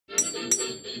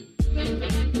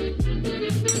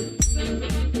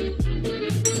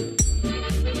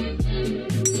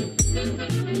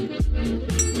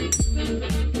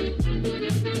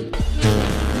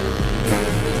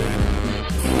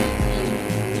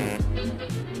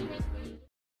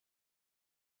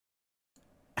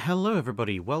Hello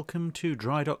everybody, welcome to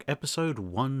Drydock episode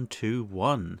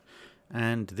 121,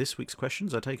 and this week's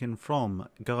questions are taken from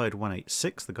Guide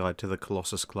 186, the Guide to the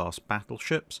Colossus class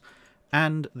battleships,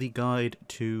 and the Guide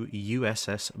to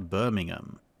USS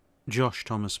Birmingham. Josh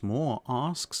Thomas Moore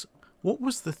asks, what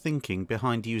was the thinking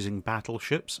behind using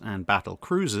battleships and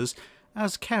battlecruisers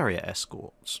as carrier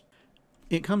escorts?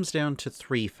 It comes down to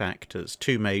three factors,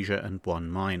 two major and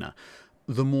one minor.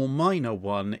 The more minor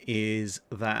one is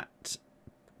that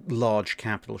large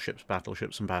capital ships,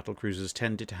 battleships and battlecruisers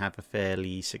tended to have a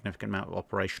fairly significant amount of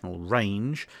operational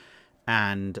range,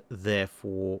 and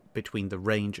therefore between the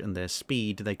range and their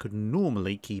speed they could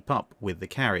normally keep up with the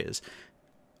carriers.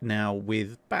 Now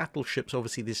with battleships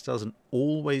obviously this doesn't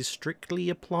always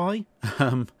strictly apply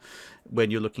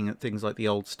when you're looking at things like the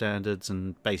old standards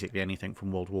and basically anything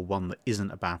from World War I that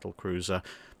isn't a battlecruiser,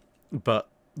 but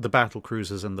the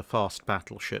battlecruisers and the fast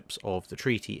battleships of the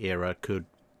treaty era could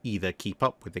either keep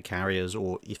up with the carriers,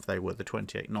 or if they were the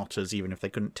 28 knotters, even if they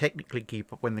couldn't technically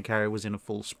keep up when the carrier was in a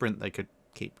full sprint, they could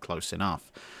keep close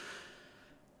enough.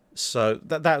 So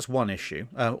that's one issue.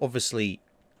 Obviously,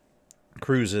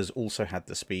 cruisers also had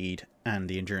the speed and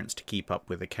the endurance to keep up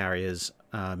with the carriers.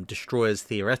 Destroyers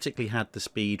theoretically had the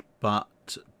speed,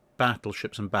 but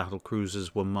battleships and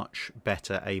battlecruisers were much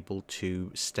better able to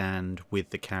stand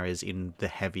with the carriers in the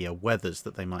heavier weathers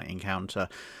that they might encounter.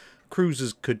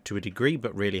 Cruisers could to a degree,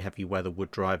 but really heavy weather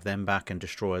would drive them back, and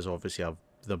destroyers obviously are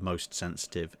the most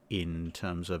sensitive in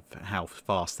terms of how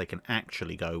fast they can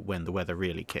actually go when the weather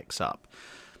really kicks up.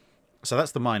 So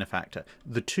that's the minor factor.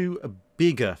 The two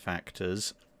bigger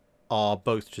factors are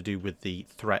both to do with the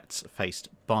threats faced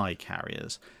by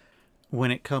carriers. When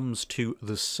it comes to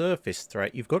the surface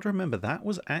threat, you've got to remember that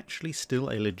was actually still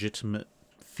a legitimate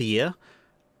fear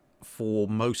for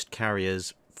most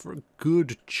carriers for a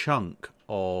good chunk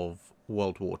of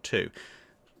World War II.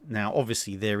 Now,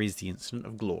 obviously, there is the incident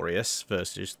of Glorious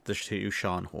versus the two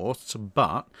Scharnhorsts,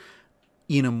 but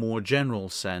in a more general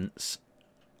sense,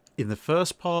 in the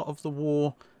first part of the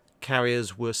war,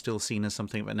 carriers were still seen as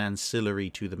something of an ancillary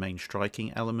to the main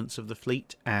striking elements of the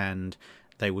fleet, and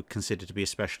they were considered to be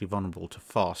especially vulnerable to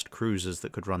fast cruisers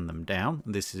that could run them down.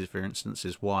 This is, for instance,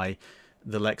 is why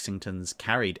the Lexingtons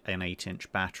carried an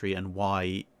 8-inch battery, and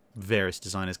why various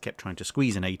designers kept trying to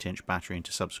squeeze an 8-inch battery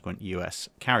into subsequent US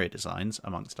carrier designs,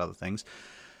 amongst other things.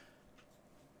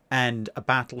 And a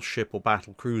battleship or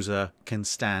battlecruiser can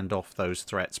stand off those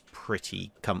threats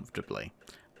pretty comfortably.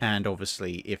 And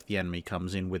obviously, if the enemy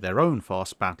comes in with their own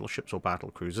fast battleships or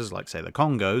battlecruisers, like say the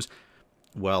Congos,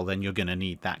 well, then you're going to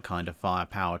need that kind of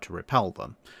firepower to repel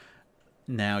them.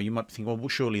 Now, you might think, well,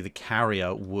 surely the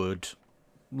carrier would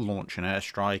launch an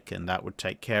airstrike and that would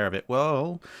take care of it.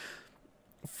 Well,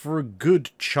 for a good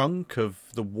chunk of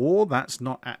the war, that's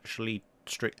not actually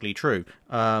strictly true.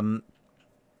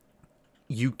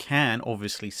 You can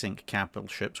obviously sink capital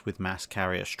ships with mass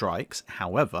carrier strikes.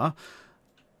 However,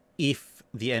 if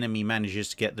the enemy manages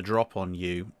to get the drop on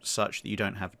you such that you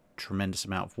don't have a tremendous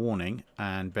amount of warning,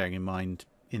 and bearing in mind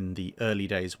in the early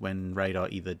days when radar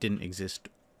either didn't exist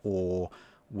or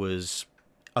was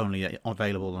only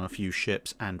available on a few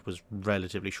ships and was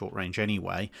relatively short range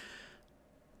anyway,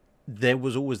 there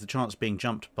was always the chance of being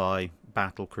jumped by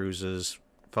battle cruisers,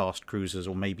 fast cruisers,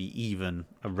 or maybe even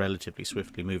a relatively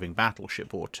swiftly moving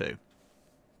battleship or two.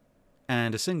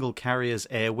 And a single carrier's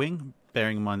air wing,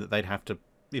 bearing in mind that they'd have to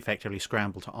effectively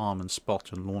scramble to arm and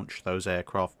spot and launch those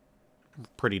aircraft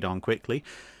pretty darn quickly,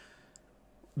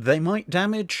 they might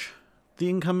damage the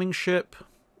incoming ship.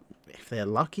 If they're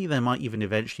lucky, they might even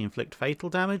eventually inflict fatal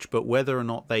damage, but whether or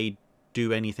not they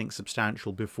do anything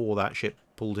substantial before that ship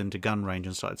pulled into gun range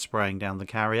and started spraying down the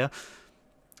carrier,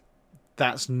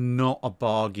 that's not a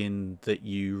bargain that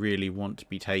you really want to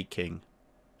be taking.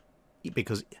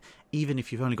 Because even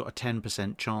if you've only got a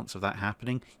 10% chance of that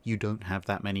happening, you don't have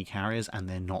that many carriers and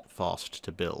they're not fast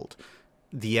to build.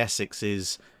 The Essex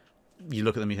is, you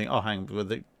look at them and you think, oh, hang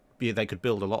on, they could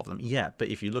build a lot of them. Yeah, but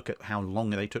if you look at how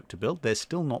long they took to build, they're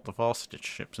still not the fastest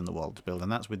ships in the world to build,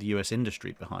 and that's with the US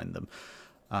industry behind them.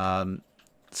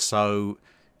 So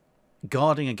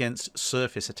guarding against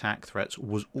surface attack threats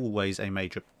was always a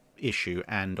major issue,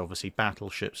 and obviously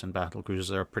battleships and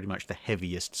battlecruisers are pretty much the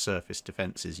heaviest surface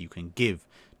defences you can give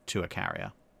to a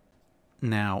carrier.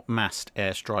 Now, massed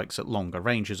airstrikes at longer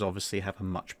ranges obviously have a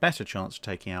much better chance of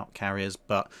taking out carriers,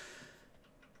 but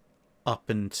up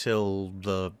until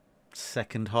the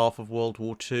second half of World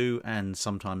War II, and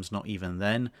sometimes not even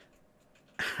then,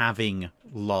 having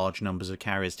large numbers of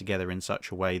carriers together in such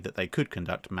a way that they could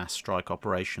conduct mass strike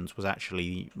operations was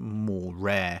actually more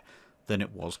rare than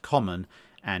it was common.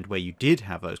 And where you did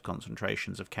have those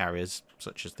concentrations of carriers,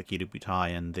 such as the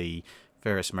Kiributai and the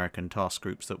various American task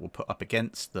groups that were put up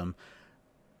against them,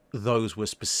 those were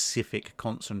specific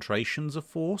concentrations of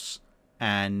force,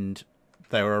 and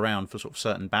they were around for sort of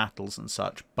certain battles and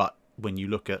such. But when you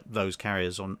look at those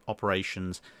carriers on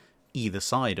operations either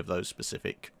side of those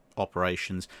specific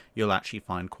operations, you'll actually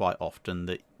find quite often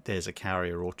that there's a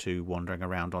carrier or two wandering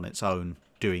around on its own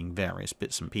doing various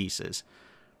bits and pieces.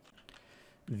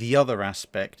 The other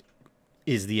aspect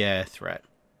is the air threat,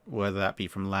 whether that be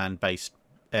from land-based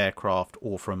aircraft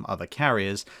or from other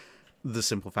carriers. The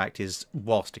simple fact is,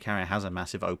 whilst a carrier has a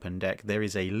massive open deck, there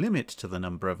is a limit to the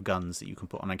number of guns that you can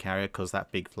put on a carrier, because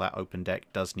that big flat open deck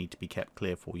does need to be kept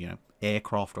clear for,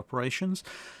 aircraft operations.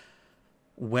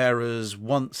 Whereas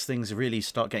once things really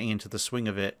start getting into the swing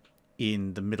of it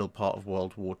in the middle part of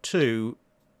World War II,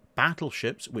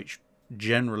 battleships, which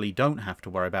generally don't have to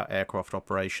worry about aircraft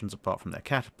operations apart from their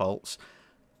catapults,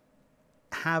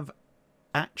 have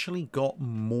actually got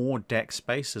more deck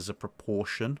space as a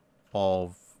proportion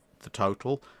of the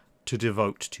total to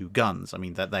devote to guns. I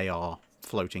mean, that they are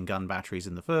floating gun batteries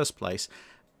in the first place,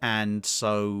 and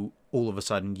so all of a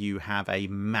sudden you have a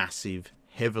massive,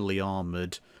 heavily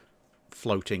armoured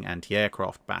floating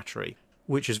anti-aircraft battery,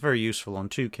 which is very useful on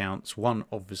two counts. One,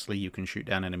 obviously you can shoot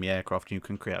down enemy aircraft and you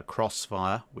can create a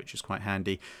crossfire, which is quite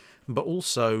handy, but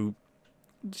also,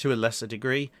 to a lesser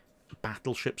degree,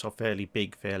 battleships are fairly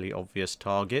big, fairly obvious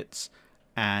targets,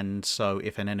 and so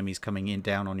if an enemy's coming in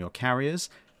down on your carriers,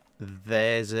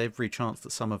 there's every chance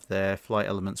that some of their flight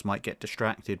elements might get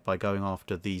distracted by going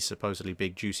after the supposedly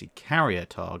big juicy carrier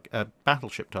target,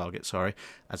 battleship target, sorry,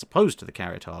 as opposed to the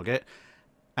carrier target,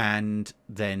 and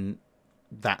then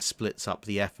that splits up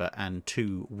the effort, and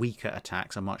two weaker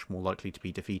attacks are much more likely to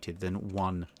be defeated than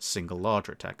one single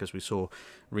larger attack. As we saw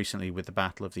recently with the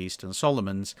Battle of the Eastern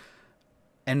Solomons,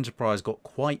 Enterprise got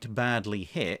quite badly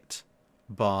hit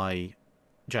by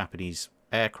Japanese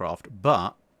aircraft,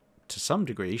 but to some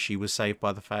degree she was saved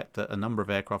by the fact that a number of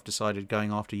aircraft decided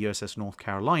going after USS North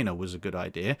Carolina was a good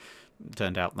idea. It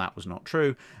turned out that was not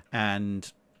true,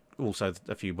 and also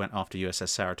a few went after USS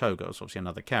Saratoga, was obviously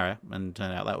another carrier, and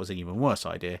turned out that was an even worse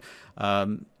idea.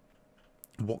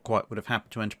 What quite would have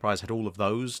happened to Enterprise had all of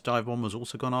those dive bombers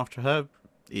also gone after her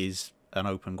is an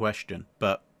open question,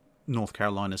 but North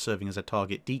Carolina serving as a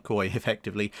target decoy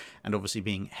effectively, and obviously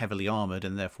being heavily armoured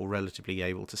and therefore relatively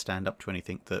able to stand up to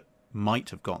anything that might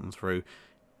have gotten through,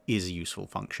 is a useful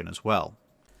function as well.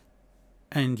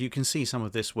 And you can see some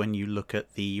of this when you look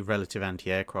at the relative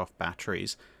anti-aircraft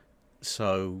batteries.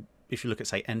 So if you look at,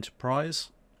 say,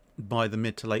 Enterprise, by the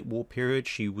mid to late war period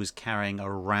she was carrying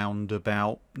around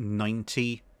about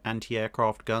 90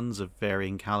 anti-aircraft guns of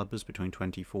varying calibers between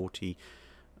 20 and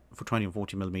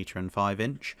 40mm and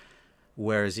 5-inch,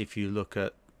 whereas if you look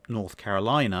at North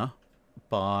Carolina,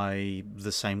 by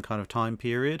the same kind of time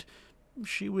period,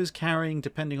 she was carrying,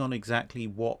 depending on exactly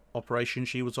what operation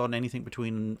she was on, anything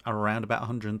between around about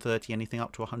 130, anything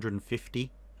up to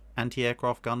 150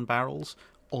 anti-aircraft gun barrels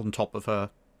on top of her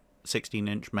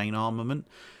 16-inch main armament.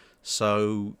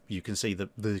 So you can see that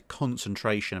the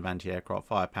concentration of anti-aircraft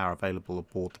firepower available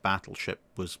aboard the battleship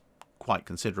was quite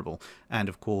considerable. And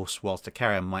of course, whilst a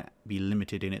carrier might be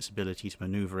limited in its ability to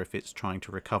maneuver if it's trying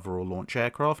to recover or launch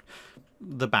aircraft,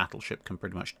 the battleship can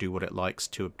pretty much do what it likes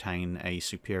to obtain a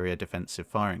superior defensive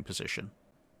firing position.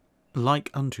 Like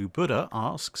Unto Buddha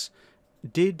asks,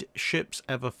 did ships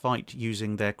ever fight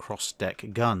using their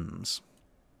cross-deck guns?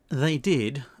 They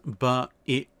did, but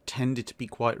it tended to be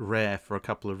quite rare for a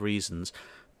couple of reasons.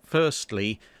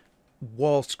 Firstly,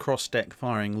 whilst cross-deck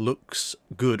firing looks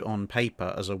good on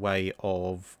paper as a way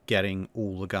of getting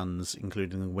all the guns,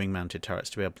 including the wing-mounted turrets,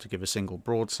 to be able to give a single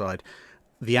broadside,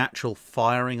 the actual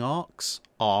firing arcs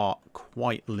are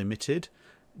quite limited.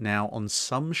 Now, on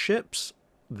some ships,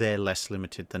 they're less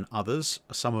limited than others.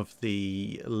 Some of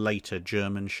the later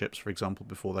German ships, for example,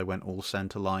 before they went all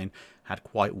centerline, had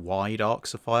quite wide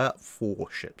arcs of fire for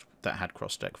ships that had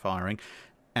cross-deck firing.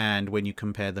 And when you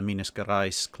compare the Minas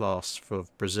Gerais class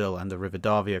of Brazil and the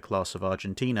Rivadavia class of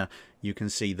Argentina, you can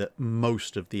see that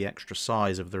most of the extra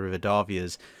size of the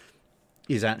Rivadavias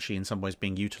is actually in some ways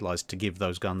being utilised to give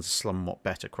those guns somewhat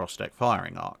better cross-deck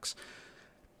firing arcs.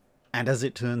 And as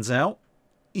it turns out,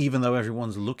 even though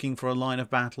everyone's looking for a line of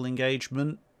battle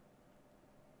engagement,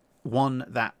 one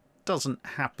that doesn't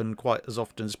happen quite as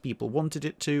often as people wanted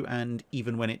it to, and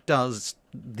even when it does,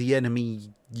 the enemy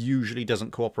usually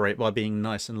doesn't cooperate by being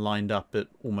nice and lined up at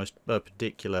almost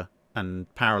perpendicular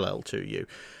and parallel to you,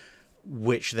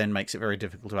 which then makes it very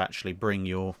difficult to actually bring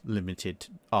your limited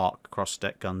arc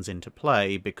cross-deck guns into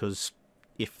play, because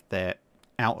if they're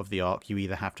out of the arc, you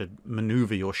either have to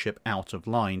maneuver your ship out of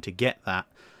line to get that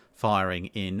firing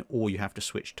in, or you have to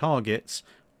switch targets,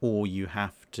 or you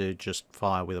have to just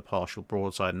fire with a partial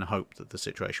broadside and hope that the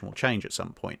situation will change at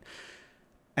some point.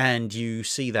 And you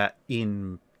see that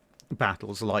in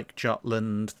battles like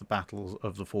Jutland, the Battle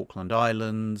of the Falkland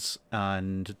Islands,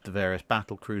 and the various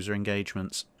battlecruiser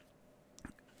engagements.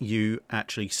 You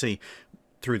actually see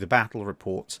through the battle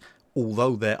reports,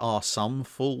 although there are some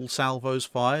full salvos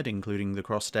fired, including the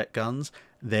cross-deck guns,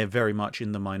 they're very much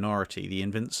in the minority. The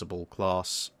Invincible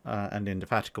class and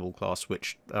Indefatigable class,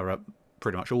 which are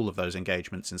pretty much all of those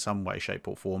engagements in some way, shape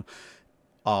or form,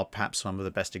 are perhaps some of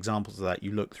the best examples of that.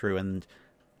 You look through and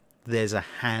there's a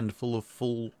handful of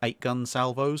full 8-gun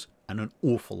salvos and an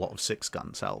awful lot of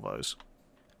 6-gun salvos.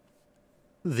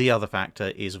 The other factor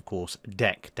is, of course,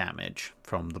 deck damage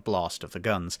from the blast of the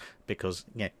guns, because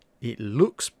yeah, it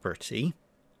looks pretty,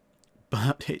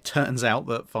 but it turns out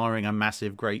that firing a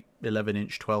massive, great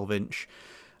 11-inch, 12-inch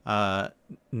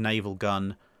naval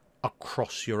gun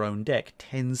across your own deck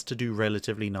tends to do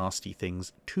relatively nasty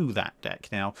things to that deck.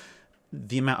 Now,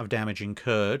 the amount of damage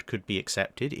incurred could be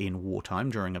accepted in wartime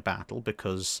during a battle,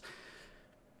 because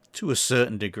to a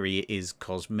certain degree it is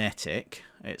cosmetic.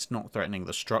 It's not threatening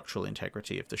the structural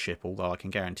integrity of the ship, although I can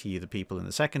guarantee you the people in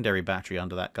the secondary battery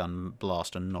under that gun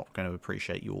blast are not going to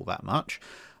appreciate you all that much.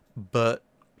 But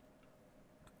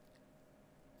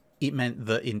it meant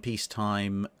that in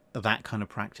peacetime, that kind of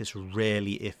practice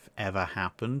rarely, if ever,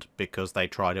 happened, because they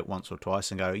tried it once or twice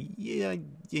and go, yeah,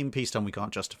 in peacetime we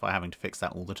can't justify having to fix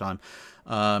that all the time.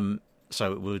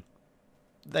 So it would,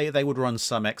 they would run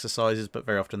some exercises, but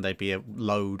very often they'd be a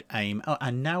load, aim,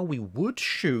 and now we would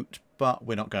shoot, but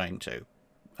we're not going to.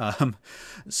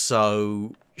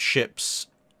 So ships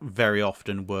very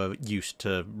often were used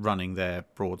to running their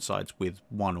broadsides with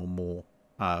one or more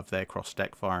of their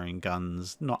cross-deck firing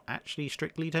guns not actually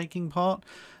strictly taking part,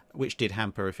 which did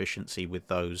hamper efficiency with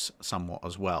those somewhat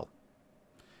as well.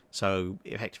 So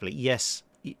effectively, yes,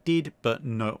 it did, but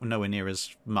nowhere near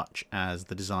as much as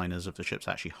the designers of the ships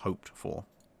actually hoped for.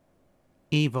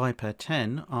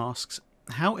 eViper10 asks,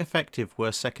 how effective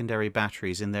were secondary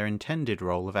batteries in their intended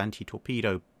role of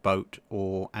anti-torpedo boat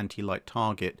or anti-light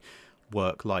target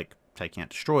work, like taking out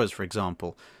destroyers, for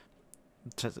example?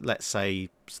 Let's say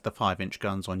the 5-inch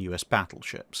guns on US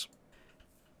battleships.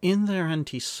 In their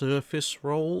anti-surface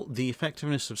role, the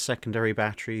effectiveness of secondary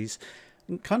batteries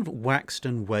kind of waxed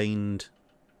and waned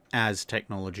as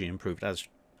technology improved, as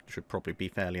should probably be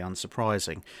fairly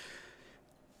unsurprising.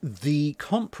 The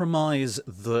compromise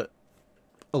that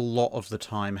a lot of the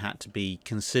time had to be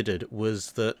considered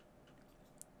was that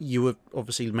you were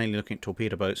obviously mainly looking at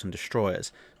torpedo boats and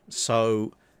destroyers.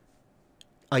 So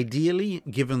ideally,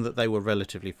 given that they were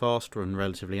relatively faster and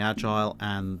relatively agile,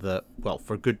 and that, well,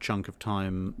 for a good chunk of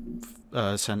time,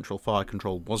 central fire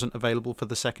control wasn't available for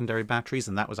the secondary batteries,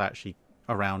 and that was actually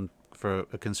around for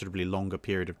a considerably longer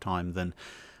period of time than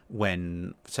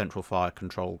when central fire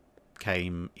control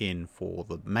came in for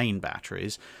the main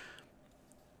batteries,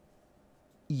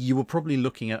 you were probably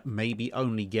looking at maybe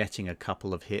only getting a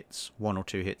couple of hits, 1 or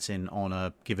 2 hits in on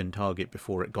a given target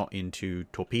before it got into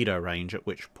torpedo range, at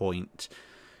which point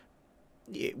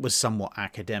it was somewhat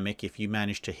academic. If you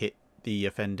managed to hit the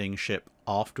offending ship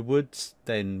afterwards,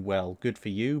 then, well, good for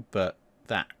you, but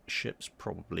that ship's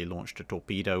probably launched a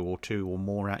torpedo or 2 or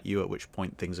more at you, at which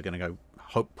point things are going to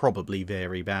go probably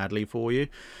very badly for you.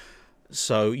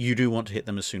 So you do want to hit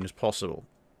them as soon as possible.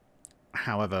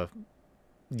 However,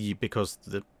 because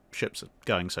the ships are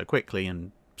going so quickly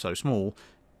and so small,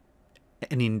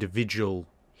 an individual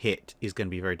hit is going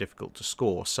to be very difficult to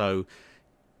score. So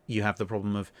you have the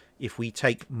problem of, if we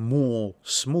take more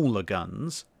smaller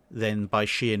guns, then by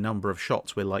sheer number of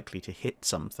shots we're likely to hit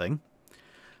something.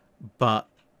 But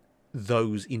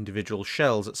those individual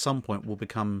shells at some point will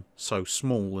become so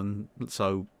small and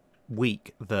so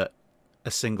weak that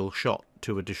a single shot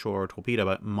to a destroyer or torpedo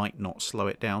boat might not slow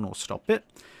it down or stop it,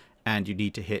 and you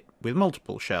need to hit with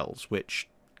multiple shells, which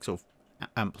sort of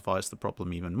amplifies the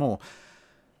problem even more.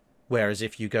 Whereas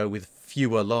if you go with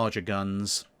fewer larger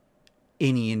guns,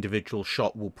 any individual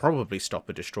shot will probably stop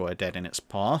a destroyer dead in its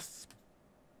path,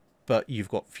 but you've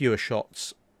got fewer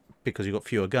shots because you've got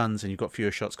fewer guns, and you've got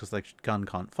fewer shots because the gun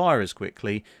can't fire as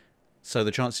quickly, so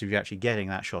the chances of you actually getting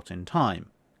that shot in time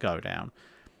go down.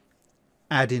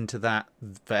 Add into that,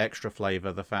 for extra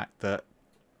flavour, the fact that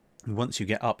Once you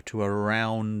get up to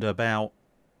around about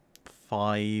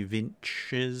 5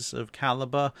 inches of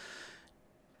caliber,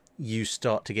 you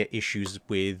start to get issues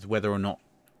with whether or not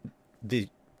the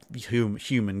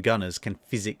human gunners can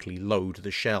physically load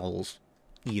the shells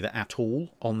either at all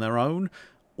on their own,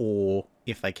 or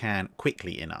if they can,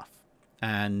 quickly enough.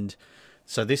 And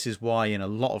so this is why in a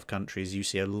lot of countries you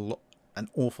see an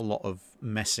awful lot of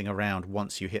messing around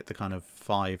once you hit the kind of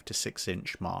 5 to 6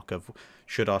 inch mark of,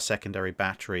 should our secondary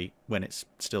battery, when it's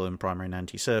still in primary and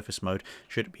anti-surface mode,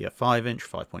 should it be a 5 inch,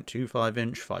 5.25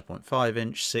 inch, 5.5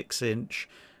 inch, 6 inch,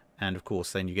 and of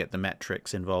course then you get the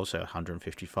metrics involved, so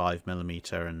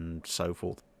 155mm and so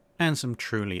forth. And some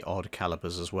truly odd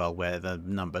calibers as well, where the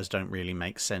numbers don't really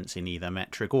make sense in either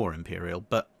metric or imperial,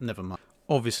 but never mind.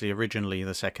 Obviously, originally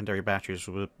the secondary batteries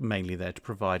were mainly there to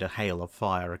provide a hail of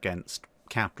fire against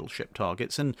capital ship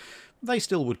targets, and they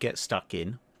still would get stuck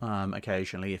in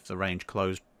occasionally if the range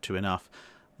closed to enough.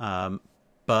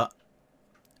 But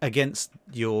against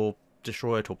your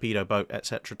destroyer, torpedo boat,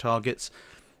 etc. targets,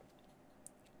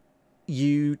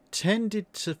 you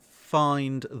tended to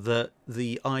find that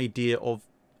the idea of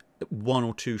 1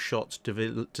 or 2 shots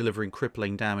delivering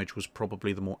crippling damage was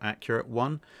probably the more accurate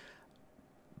one.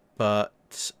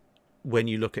 But when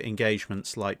you look at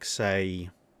engagements like,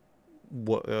 say,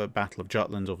 Battle of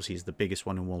Jutland, obviously is the biggest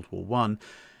one in World War One,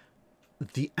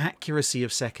 the accuracy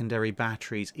of secondary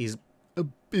batteries is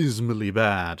abysmally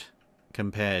bad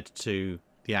compared to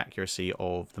the accuracy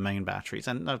of the main batteries.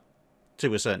 And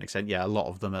to a certain extent, yeah, a lot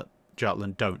of them at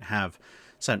Jutland don't have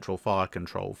central fire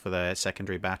control for their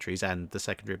secondary batteries, and the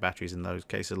secondary batteries in those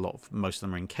cases, most of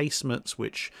them are encasemaents,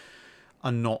 which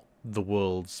are not the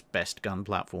world's best gun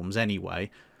platforms anyway,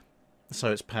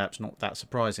 so it's perhaps not that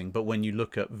surprising. But when you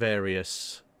look at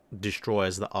various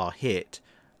destroyers that are hit,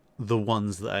 the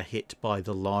ones that are hit by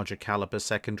the larger caliber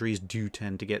secondaries do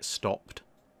tend to get stopped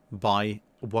by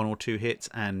 1 or 2 hits,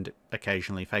 and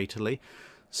occasionally fatally,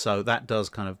 so that does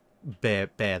kind of bear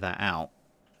that out.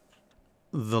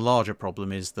 The larger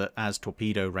problem is that as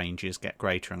torpedo ranges get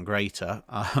greater and greater,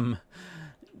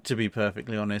 to be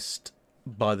perfectly honest,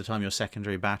 by the time your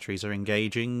secondary batteries are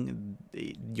engaging,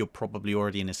 you're probably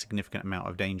already in a significant amount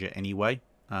of danger anyway,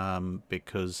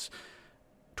 because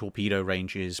torpedo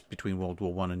ranges between World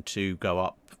War I and II go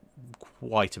up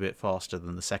quite a bit faster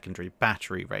than the secondary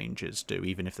battery ranges do,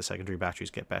 even if the secondary batteries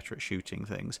get better at shooting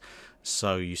things.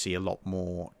 So you see a lot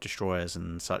more destroyers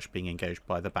and such being engaged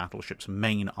by the battleship's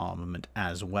main armament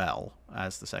as well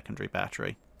as the secondary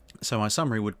battery. So my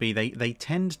summary would be they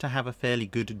tend to have a fairly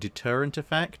good deterrent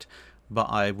effect, but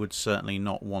I would certainly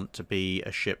not want to be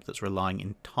a ship that's relying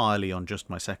entirely on just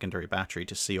my secondary battery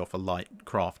to see off a light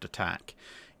craft attack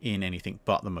in anything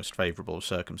but the most favourable of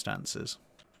circumstances.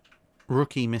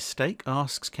 Rookie Mistake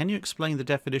asks, can you explain the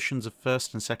definitions of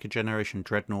first and second generation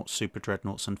dreadnoughts, super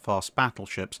dreadnoughts and fast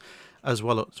battleships, as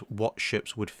well as what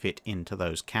ships would fit into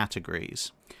those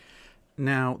categories?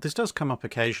 Now, this does come up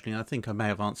occasionally, and I think I may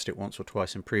have answered it once or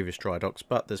twice in previous Drydocks,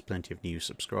 but there's plenty of new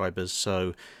subscribers,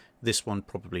 so this one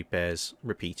probably bears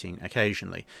repeating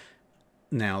occasionally.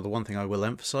 Now, the one thing I will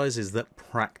emphasise is that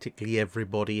practically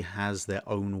everybody has their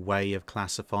own way of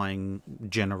classifying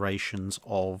generations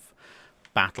of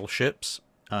battleships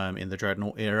in the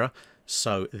dreadnought era,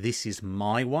 so this is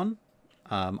my one.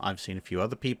 I've seen a few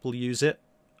other people use it,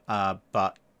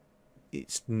 but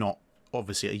it's not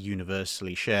obviously a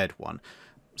universally shared one.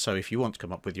 So if you want to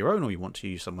come up with your own, or you want to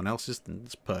use someone else's, then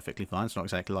it's perfectly fine. It's not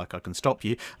exactly like I can stop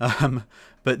you,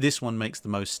 but this one makes the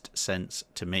most sense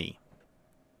to me.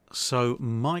 So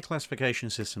my classification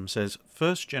system says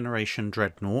first generation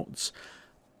dreadnoughts,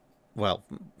 well,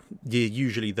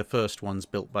 usually the first ones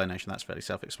built by a nation, that's fairly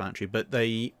self-explanatory, but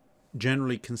they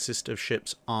generally consist of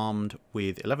ships armed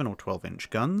with 11 or 12 inch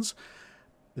guns.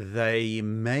 They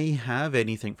may have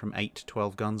anything from 8 to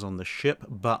 12 guns on the ship,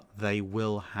 but they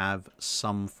will have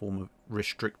some form of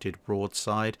restricted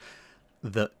broadside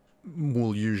that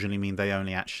will usually mean they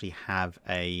only actually have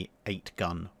a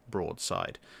 8-gun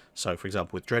broadside. So for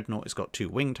example, with Dreadnought, it's got 2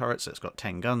 wing turrets, so it's got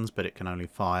 10 guns, but it can only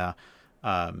fire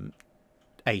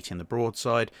 8 in the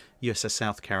broadside. USS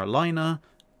South Carolina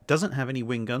doesn't have any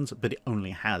wing guns, but it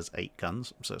only has 8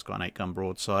 guns, so it's got an 8-gun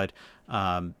broadside.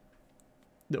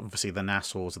 Obviously the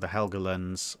Nassaus, the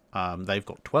Helgolands, they've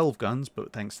got 12 guns,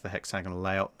 but thanks to the hexagonal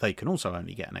layout, they can also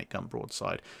only get an 8-gun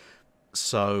broadside.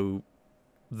 So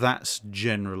that's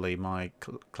generally my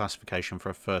classification for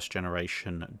a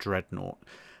first-generation dreadnought.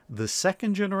 The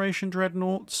second-generation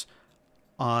dreadnoughts,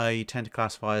 I tend to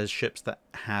classify as ships that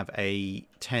have a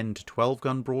 10 to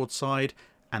 12-gun broadside,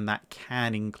 and that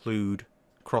can include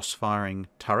cross-firing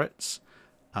turrets.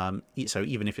 So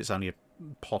even if it's only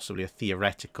possibly a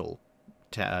theoretical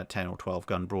 10 or 12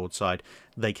 gun broadside,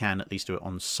 they can at least do it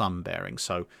on some bearings.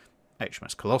 So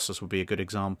HMS Colossus would be a good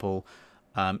example.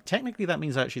 Technically, that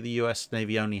means actually the US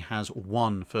Navy only has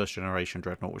one first-generation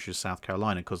dreadnought, which is South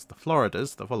Carolina, because the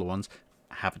Floridas, the follow-ons,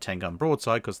 have a 10-gun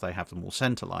broadside because they have them all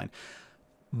centerline.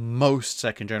 Most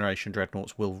second-generation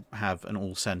dreadnoughts will have an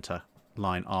all-center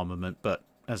line armament, but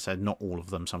as I said, not all of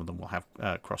them. Some of them will have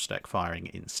cross-deck firing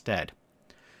instead.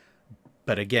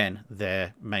 But again,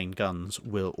 their main guns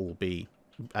will all be,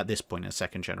 at this point, a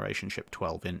second-generation ship,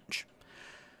 12-inch.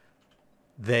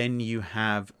 Then you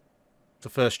have the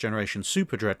first-generation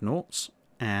super dreadnoughts,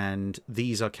 and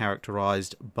these are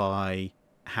characterized by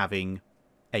having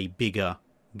a bigger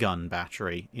gun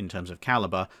battery in terms of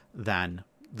caliber than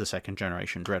the second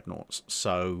generation dreadnoughts.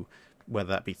 So whether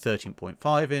that be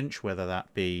 13.5 inch, whether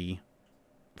that be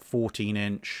 14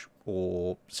 inch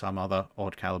or some other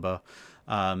odd caliber,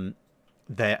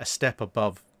 they're a step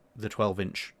above the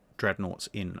 12-inch dreadnoughts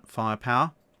in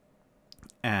firepower,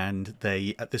 and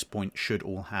they at this point should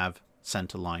all have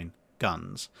centerline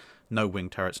guns. No wing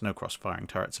turrets, no cross-firing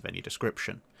turrets of any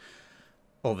description.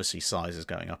 Obviously size is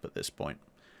going up at this point.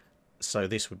 So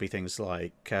this would be things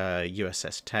like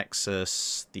USS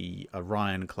Texas, the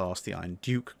Orion class, the Iron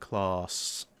Duke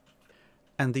class.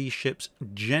 And these ships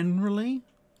generally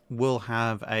will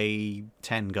have a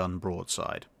 10-gun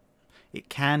broadside. It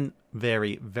can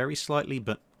vary very slightly,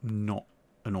 but not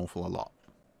an awful lot.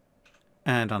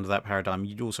 And under that paradigm,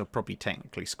 you'd also probably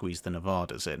technically squeeze the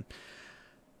Nevadas in.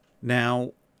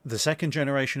 Now, the second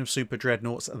generation of super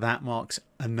dreadnoughts, that marks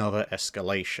another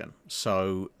escalation.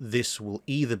 So this will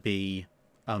either be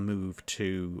a move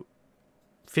to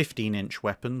 15-inch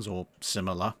weapons or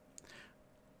similar,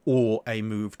 or a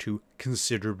move to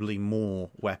considerably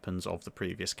more weapons of the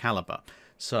previous caliber.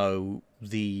 So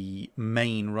the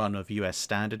main run of US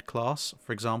Standard class,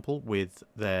 for example, with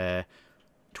their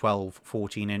 12,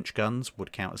 14-inch guns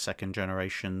would count as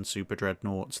second-generation super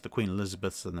dreadnoughts, the Queen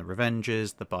Elizabeths and the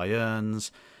Revenges, the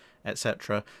Bayerns,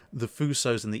 etc. The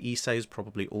Fusos and the Iseis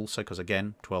probably also, because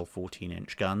again, 12,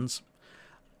 14-inch guns.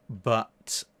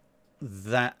 But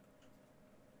that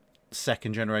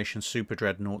second-generation super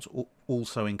dreadnoughts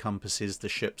also encompasses the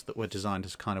ships that were designed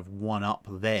to kind of one-up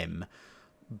them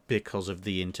because of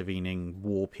the intervening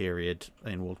war period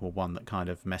in World War I that kind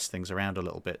of messed things around a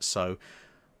little bit. So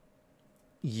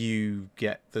you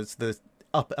get the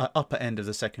upper end of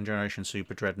the second generation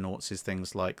super dreadnoughts is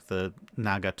things like the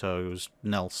Nagatos,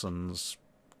 Nelsons,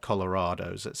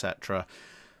 Colorados, etc.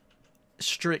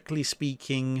 Strictly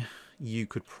speaking, you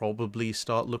could probably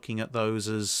start looking at those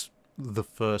as the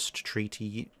first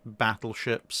treaty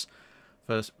battleships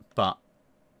first, but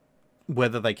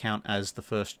whether they count as the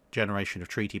first generation of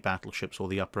treaty battleships or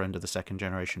the upper end of the second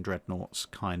generation dreadnoughts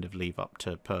kind of leave up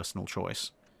to personal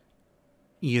choice.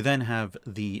 You then have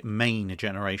the main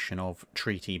generation of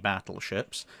treaty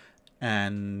battleships,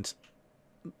 and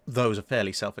those are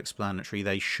fairly self-explanatory.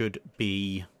 They should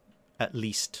be, at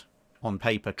least on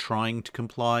paper, trying to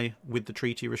comply with the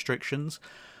treaty restrictions,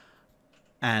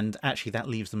 and actually that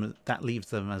leaves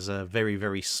them as a very,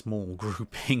 very small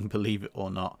grouping, believe it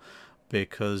or not,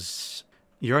 because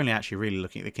you're only actually really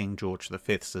looking at the King George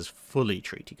V as fully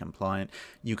treaty compliant.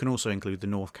 You can also include the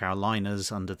North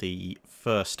Carolinas under the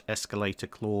first escalator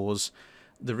clause.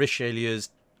 The Richelieu's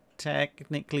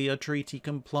technically are treaty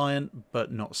compliant,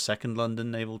 but not second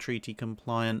London Naval Treaty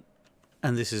compliant.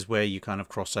 And this is where you kind of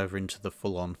cross over into the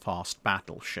full-on fast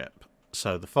battleship.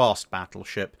 So the fast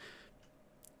battleship,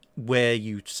 where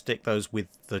you stick those with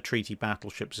the treaty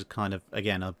battleships, is kind of,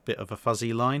 again, a bit of a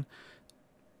fuzzy line.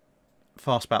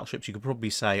 Fast battleships, you could probably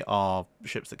say, are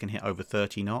ships that can hit over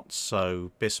 30 knots.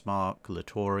 So Bismarck,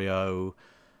 Littorio,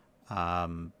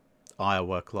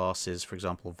 Iowa classes, for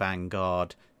example,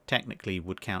 Vanguard, technically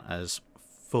would count as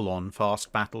full-on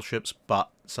fast battleships, but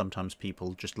sometimes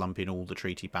people just lump in all the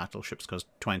treaty battleships because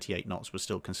 28 knots was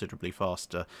still considerably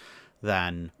faster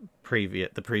than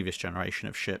the previous generation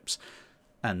of ships.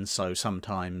 And so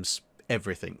sometimes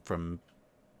everything from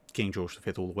King George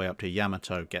V all the way up to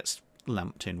Yamato gets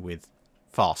lumped in with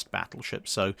fast battleships.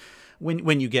 So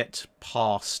when you get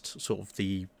past sort of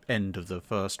the end of the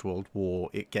First World War,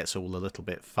 it gets all a little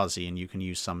bit fuzzy and you can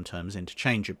use some terms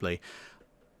interchangeably.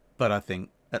 But I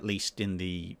think at least in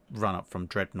the run-up from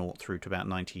Dreadnought through to about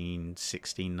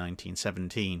 1916,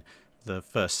 1917, the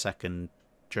first, second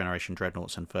generation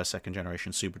Dreadnoughts and first, second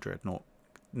generation Super Dreadnought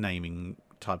naming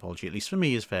typology, at least for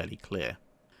me, is fairly clear.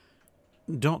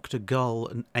 Dr. Gull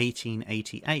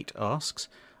 1888 asks,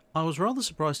 I was rather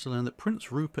surprised to learn that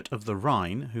Prince Rupert of the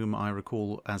Rhine, whom I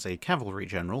recall as a cavalry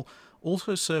general,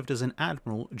 also served as an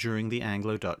admiral during the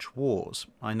Anglo-Dutch Wars.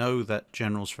 I know that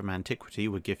generals from antiquity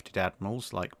were gifted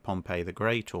admirals like Pompey the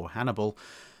Great or Hannibal,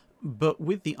 but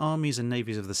with the armies and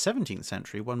navies of the 17th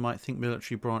century, one might think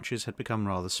military branches had become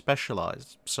rather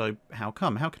specialised. So how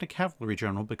come? How can a cavalry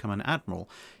general become an admiral,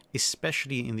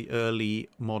 especially in the early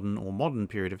modern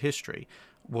period of history?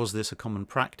 Was this a common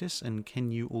practice, and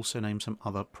can you also name some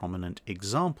other prominent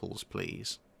examples,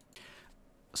 please?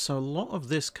 So a lot of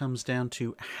this comes down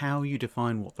to how you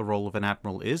define what the role of an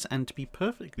admiral is, and to be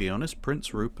perfectly honest,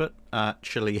 Prince Rupert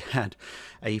actually had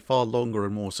a far longer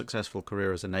and more successful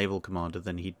career as a naval commander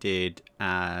than he did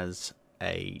as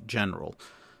a general.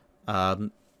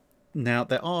 Now,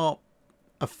 there are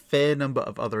a fair number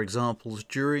of other examples.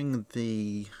 During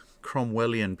the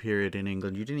Cromwellian period in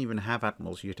England, you didn't even have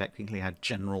admirals, you technically had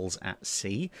generals at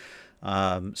sea.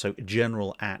 So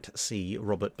General at Sea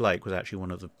Robert Blake was actually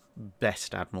one of the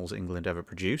best admirals England ever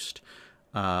produced.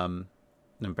 And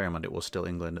bear in mind it was still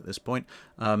England at this point.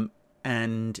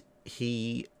 And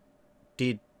he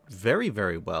did very,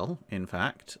 very well, in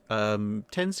fact.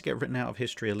 Tends to get written out of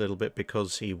history a little bit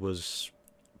because he was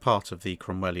part of the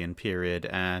Cromwellian period,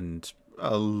 and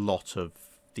a lot of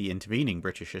the intervening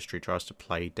British history tries to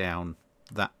play down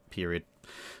that period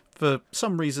for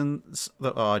some reasons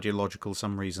that are ideological,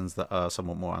 some reasons that are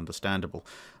somewhat more understandable.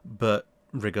 But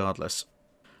regardless,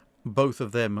 both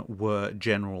of them were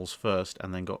generals first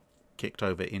and then got kicked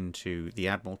over into the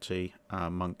Admiralty.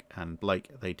 Monk and Blake,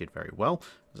 they did very well,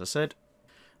 as I said.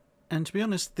 And to be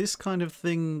honest, this kind of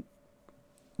thing,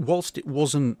 whilst it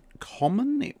wasn't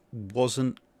common, it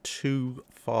wasn't too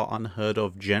far unheard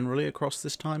of generally across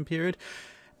this time period.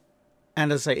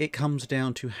 And as I say, it comes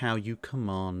down to how you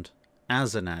command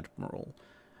as an admiral.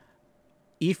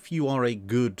 If you are a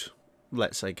good,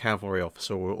 let's say, cavalry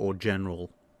officer or general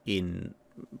in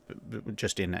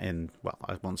well,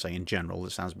 I won't say in general,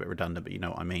 it sounds a bit redundant, but you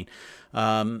know what I mean.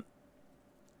 An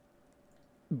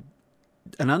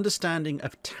understanding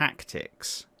of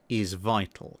tactics is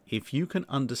vital. If you can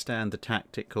understand the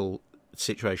tactical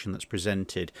situation that's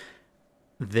presented,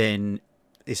 then,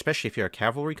 especially if you're a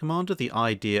cavalry commander, the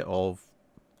idea of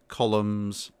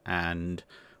columns and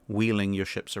wheeling your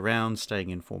ships around, staying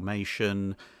in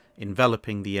formation,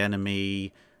 enveloping the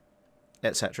enemy,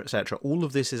 etc., etc., all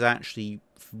of this is actually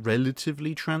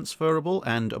relatively transferable.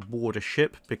 And aboard a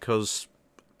ship, because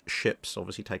ships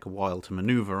obviously take a while to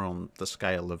maneuver on the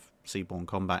scale of seaborne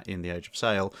combat in the Age of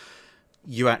Sail,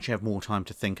 you actually have more time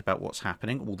to think about what's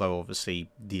happening, although obviously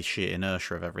the sheer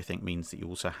inertia of everything means that you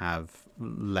also have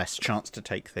less chance to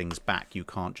take things back. You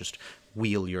can't just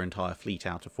wheel your entire fleet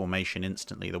out of formation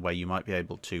instantly the way you might be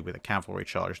able to with a cavalry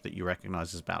charge that you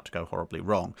recognise is about to go horribly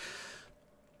wrong.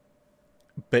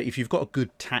 But if you've got a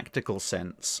good tactical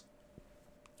sense,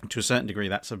 to a certain degree,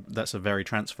 that's a very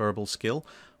transferable skill.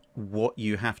 What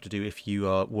you have to do if you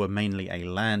were mainly a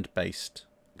land-based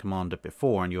commander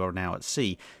before and you are now at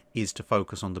sea is to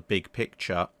focus on the big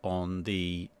picture, on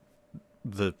the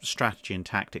strategy and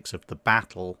tactics of the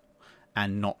battle,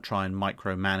 and not try and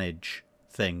micromanage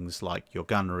things like your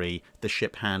gunnery, the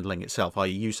ship handling itself.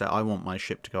 You say, I want my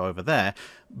ship to go over there,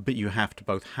 but you have to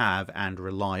both have and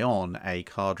rely on a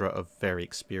cadre of very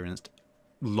experienced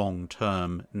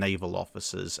long-term naval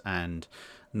officers and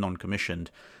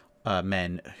non-commissioned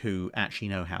men who actually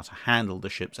know how to handle the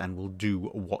ships and will do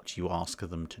what you ask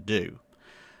them to do.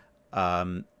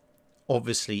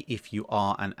 Obviously, if you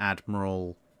are an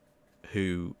admiral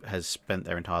who has spent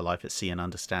their entire life at sea and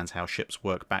understands how ships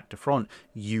work back to front,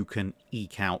 you can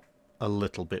eke out a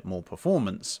little bit more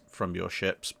performance from your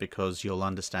ships because you'll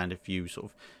understand a few sort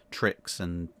of tricks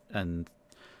and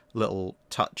little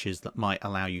touches that might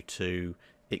allow you to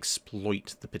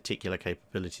exploit the particular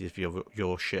capabilities of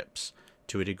your ships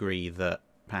to a degree that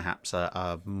perhaps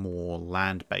a more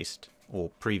land-based or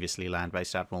previously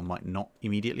land-based admiral might not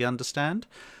immediately understand.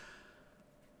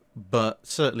 But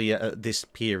certainly at this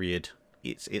period,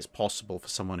 it's possible for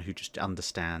someone who just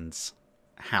understands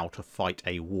how to fight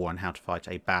a war and how to fight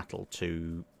a battle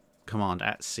to command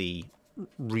at sea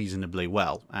reasonably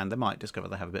well. And they might discover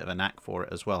they have a bit of a knack for it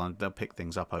as well, and they'll pick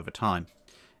things up over time.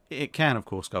 It can, of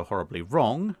course, go horribly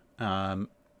wrong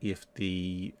if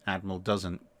the admiral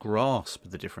doesn't grasp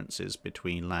the differences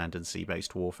between land and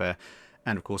sea-based warfare.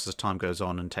 And, of course, as time goes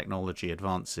on and technology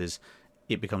advances,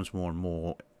 it becomes more and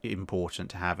more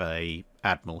important to have a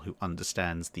admiral who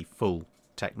understands the full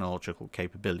technological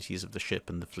capabilities of the ship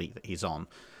and the fleet that he's on.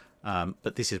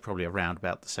 But this is probably around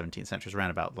about the 17th century, around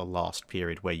about the last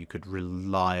period where you could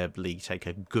reliably take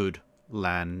a good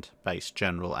land-based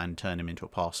general and turn him into a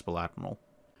passable admiral.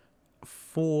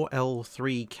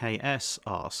 4L3KS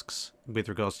asks, with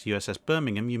regards to USS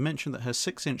Birmingham, you mentioned that her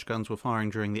 6-inch guns were firing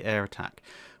during the air attack.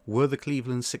 Were the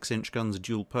Cleveland's 6-inch guns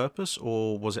dual purpose,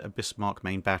 or was it a Bismarck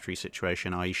main battery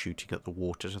situation, i.e. shooting at the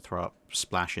water to throw up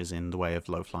splashes in the way of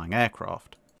low-flying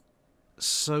aircraft?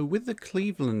 So with the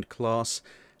Cleveland class,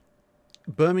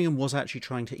 Birmingham was actually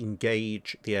trying to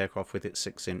engage the aircraft with its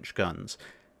 6-inch guns.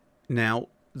 Now,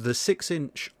 the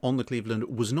 6-inch on the Cleveland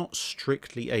was not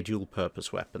strictly a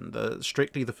dual-purpose weapon.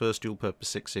 Strictly the first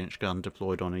dual-purpose 6-inch gun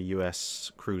deployed on a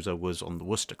US cruiser was on the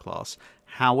Worcester class.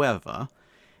 However,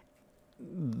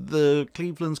 the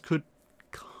Clevelands could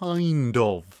kind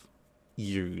of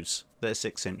use their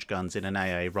 6-inch guns in an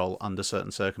AA role under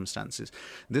certain circumstances.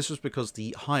 This was because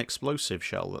the high explosive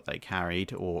shell that they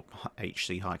carried, or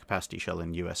HC high capacity shell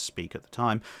in US speak at the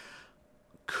time,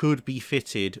 could be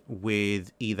fitted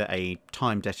with either a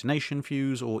time detonation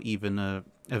fuse or even a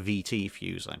VT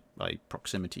fuse, a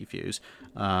proximity fuse.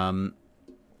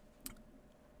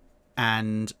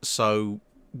 And so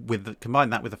combine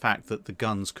that with the fact that the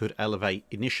guns could elevate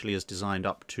initially as designed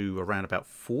up to around about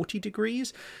 40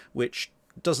 degrees, which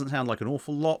doesn't sound like an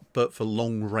awful lot, but for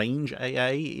long range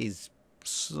AA is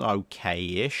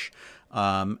okay-ish,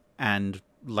 and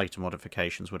later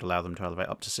modifications would allow them to elevate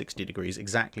up to 60 degrees.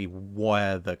 Exactly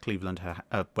where the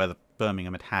where the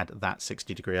Birmingham had that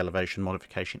 60-degree elevation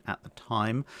modification at the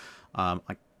time,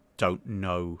 I don't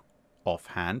know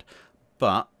offhand,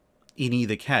 but in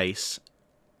either case,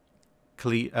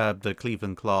 the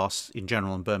Cleveland class in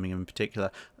general and Birmingham in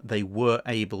particular, they were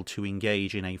able to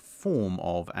engage in a form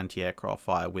of anti-aircraft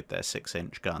fire with their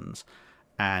 6-inch guns.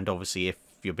 And obviously if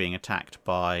you're being attacked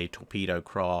by torpedo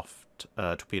craft,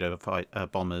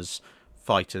 bombers,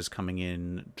 fighters coming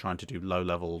in, trying to do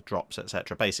low-level drops,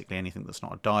 etc., basically anything that's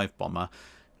not a dive bomber,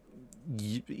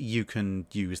 you can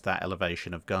use that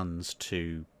elevation of guns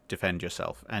to defend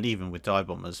yourself. And even with dive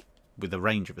bombers, with the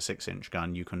range of a 6-inch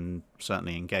gun, you can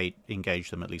certainly engage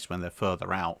them, at least when they're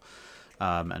further out,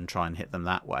 and try and hit them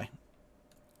that way.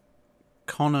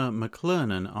 Connor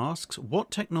McClernand asks,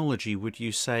 what technology would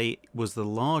you say was the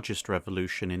largest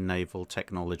revolution in naval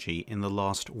technology in the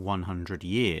last 100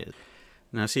 years?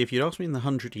 Now, see, if you'd asked me in the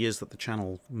 100 years that the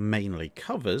channel mainly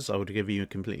covers, I would give you a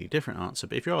completely different answer.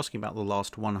 But if you're asking about the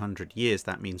last 100 years,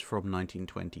 that means from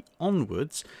 1920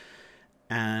 onwards.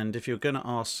 And if you're going to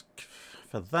ask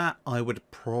for that, I would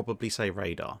probably say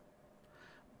radar.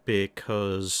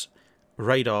 Because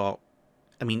radar,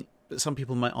 I mean, some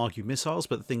people might argue missiles,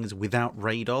 but the thing is, without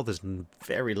radar, there's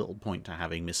very little point to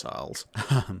having missiles.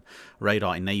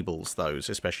 Radar enables those,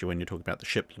 especially when you're talking about the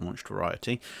ship-launched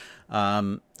variety,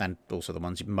 and also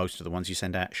most of the ones you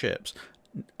send out ships.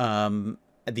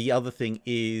 The other thing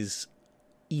is,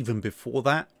 even before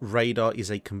that, radar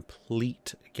is a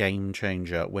complete game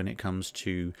changer when it comes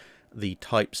to the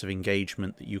types of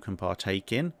engagement that you can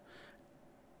partake in.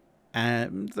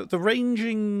 And the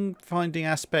ranging finding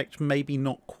aspect maybe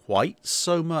not quite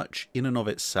so much in and of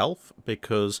itself,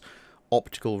 because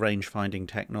optical range finding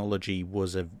technology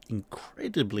was an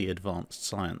incredibly advanced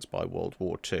science by World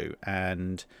War II,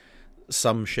 and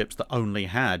some ships that only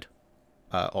had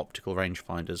optical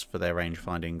rangefinders for their range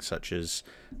finding, such as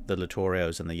the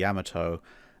Littorios and the Yamato,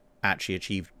 actually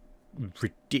achieved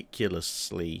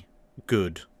ridiculously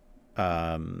good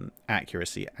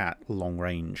accuracy at long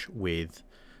range with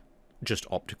just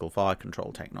optical fire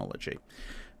control technology.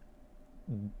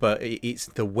 But it's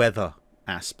the weather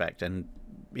aspect, and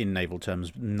in naval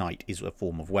terms, night is a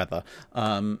form of weather,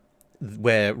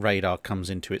 where radar comes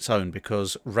into its own,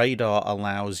 because radar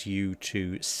allows you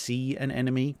to see an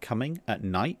enemy coming at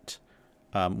night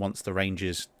once the range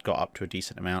has got up to a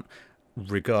decent amount,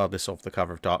 regardless of the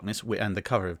cover of darkness. And the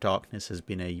cover of darkness has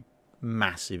been a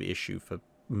massive issue for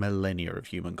millennia of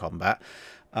human combat.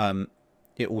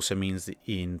 It also means that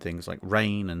in things like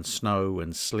rain and snow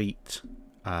and sleet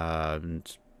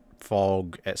and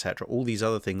fog, etc., all these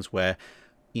other things where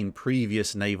in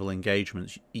previous naval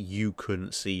engagements you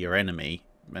couldn't see your enemy,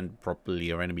 and probably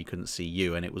your enemy couldn't see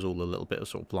you, and it was all a little bit of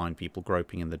sort of blind people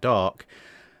groping in the dark,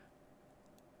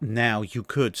 now you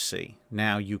could see.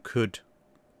 Now you could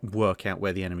work out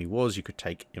where the enemy was. You could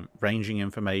take ranging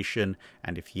information,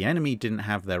 and if the enemy didn't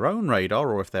have their own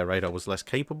radar, or if their radar was less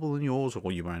capable than yours,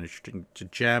 or you managed to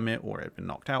jam it, or it had been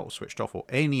knocked out or switched off, or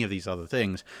any of these other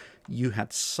things, you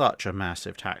had such a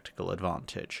massive tactical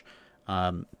advantage.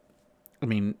 I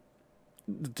mean,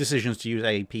 decisions to use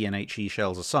AP and HE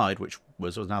shells aside, which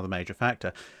was another major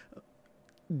factor,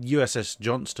 USS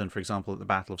Johnston, for example, at the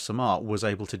Battle of Samar, was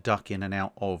able to duck in and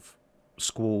out of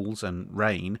squalls and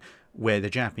rain where the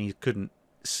Japanese couldn't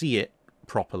see it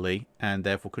properly and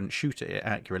therefore couldn't shoot at it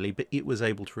accurately, but it was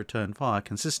able to return fire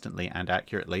consistently and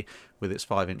accurately with its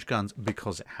 5-inch guns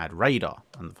because it had radar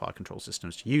and the fire control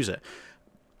systems to use it.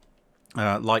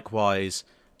 Likewise,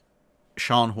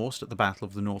 Scharnhorst at the Battle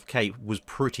of the North Cape was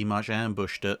pretty much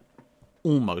ambushed at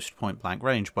almost point-blank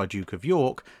range by Duke of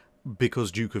York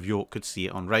because Duke of York could see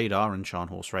it on radar, and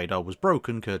Scharnhorst's radar was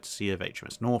broken courtesy of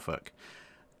HMS Norfolk.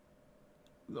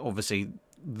 Obviously,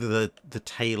 the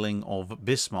tailing of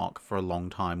Bismarck for a long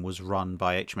time was run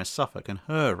by HMS Suffolk and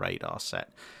her radar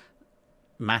set.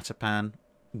 Matapan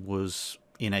was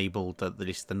enabled, at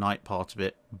least the night part of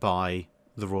it, by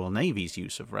the Royal Navy's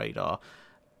use of radar,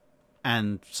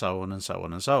 and so on and so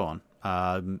on and so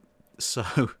on.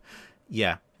 So,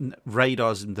 yeah,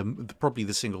 radar's probably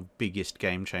the single biggest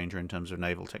game changer in terms of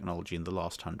naval technology in the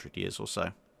last 100 years or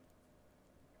so.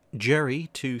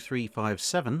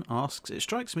 Jerry2357 asks, it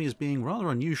strikes me as being rather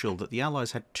unusual that the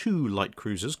Allies had 2 light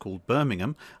cruisers called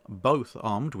Birmingham, both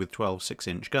armed with 12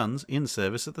 6-inch guns, in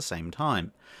service at the same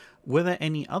time. Were there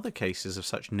any other cases of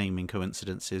such naming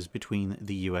coincidences between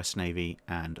the US Navy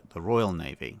and the Royal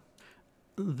Navy?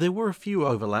 There were a few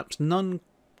overlaps, none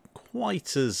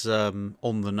quite as on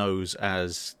the nose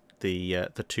as the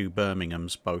 2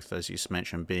 Birminghams, both, as you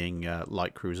mentioned, being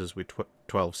light cruisers with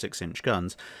 12 6-inch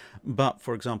guns. But,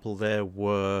 for example, there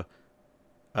were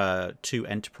 2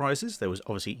 Enterprises. There was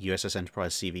obviously USS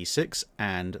Enterprise CV6,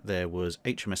 and there was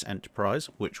HMS Enterprise,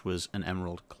 which was an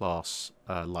Emerald-class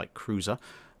light cruiser,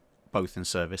 both in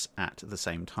service at the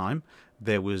same time.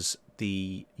 There was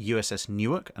the USS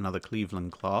Newark, another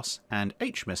Cleveland class, and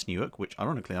HMS Newark, which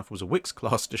ironically enough was a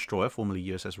Wickes-class destroyer, formerly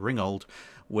USS Ringold,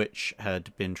 which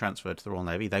had been transferred to the Royal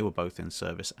Navy. They were both in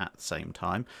service at the same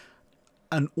time.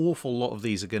 An awful lot of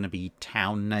these are going to be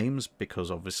town names because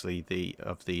obviously the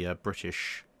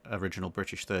original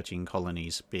British 13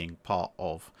 colonies being part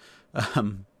of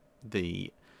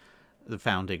the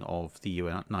founding of the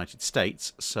United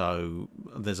States, so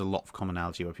there's a lot of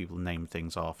commonality where people name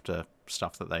things after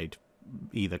stuff that they'd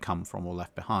either come from or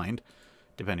left behind,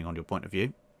 depending on your point of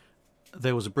view.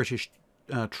 There was a British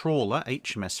trawler,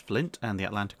 HMS Flint, and the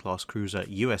Atlanta-class cruiser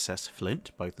USS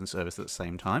Flint, both in service at the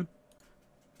same time.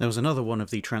 There was another one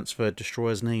of the transferred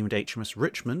destroyers named HMS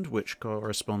Richmond, which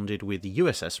corresponded with the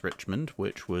USS Richmond,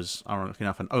 which was, ironically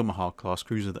enough, an Omaha-class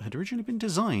cruiser that had originally been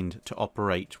designed to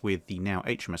operate with the now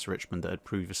HMS Richmond that had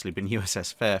previously been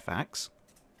USS Fairfax.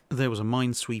 There was a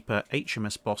minesweeper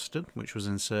HMS Boston, which was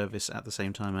in service at the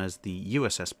same time as the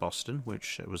USS Boston,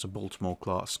 which was a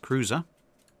Baltimore-class cruiser.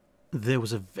 There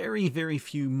was a very, very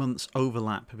few months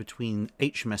overlap between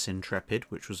HMS Intrepid,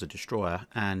 which was a destroyer,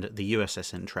 and the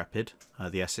USS Intrepid,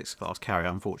 the Essex-class carrier.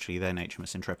 Unfortunately, then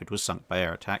HMS Intrepid was sunk by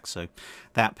air attack, so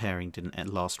that pairing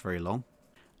didn't last very long.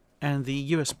 And the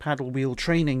US paddle wheel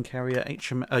training carrier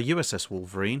USS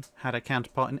Wolverine had a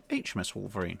counterpart in HMS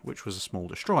Wolverine, which was a small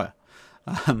destroyer.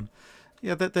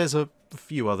 Yeah, there's a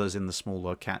few others in the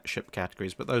smaller ship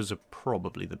categories, but those are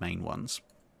probably the main ones.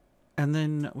 And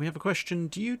then we have a question,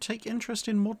 do you take interest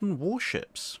in modern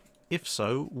warships? If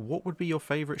so, what would be your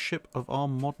favourite ship of our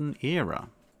modern era?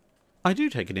 I do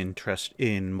take an interest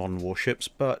in modern warships,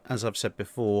 but as I've said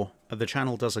before, the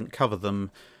channel doesn't cover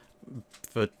them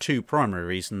for 2 primary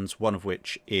reasons, one of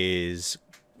which is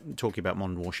talking about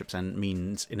modern warships and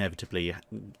means inevitably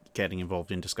getting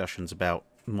involved in discussions about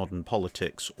modern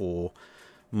politics or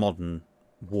modern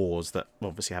wars that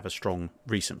obviously have a strong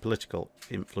recent political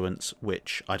influence,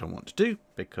 which I don't want to do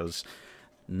because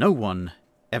no one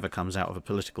ever comes out of a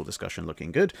political discussion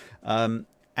looking good.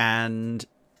 And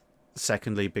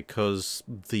secondly, because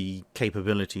the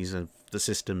capabilities of the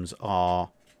systems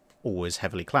are always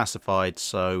heavily classified,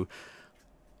 so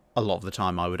a lot of the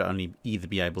time I would only either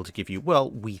be able to give you,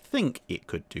 well, we think it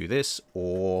could do this,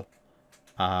 or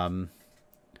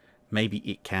maybe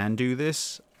it can do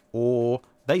this, or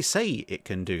they say it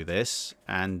can do this,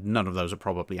 and none of those are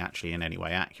probably actually in any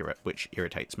way accurate, which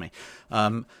irritates me.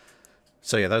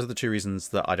 So yeah, those are the 2 reasons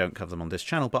that I don't cover them on this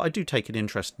channel, but I do take an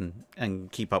interest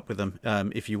and keep up with them.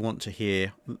 If you want to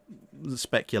hear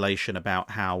speculation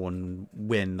about how and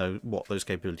when what those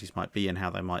capabilities might be and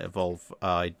how they might evolve,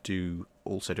 I do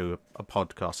also do a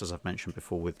podcast, as I've mentioned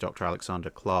before, with Dr. Alexander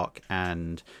Clark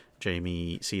and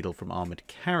Jamie Seidel from Armoured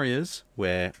Carriers,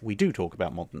 where we do talk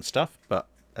about modern stuff, but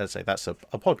as I say, that's a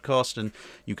podcast, and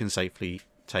you can safely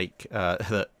take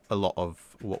that a lot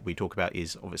of what we talk about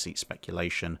is obviously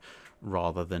speculation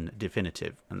rather than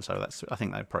definitive, and so that's, I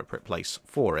think, the appropriate place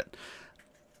for it.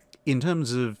 In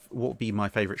terms of what would be my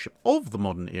favourite ship of the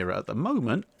modern era at the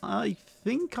moment, I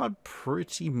think I'm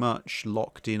pretty much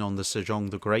locked in on the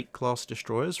Sejong the Great class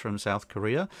destroyers from South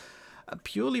Korea,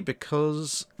 purely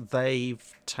because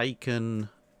they've taken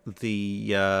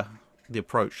the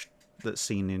approach that's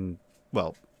seen in,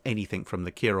 well, anything from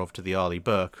the Kirov to the Arleigh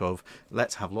Burke of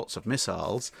let's have lots of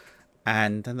missiles,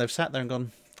 and then they've sat there and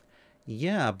gone,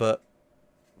 yeah, but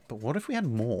what if we had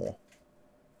more?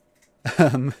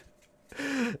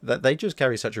 That they just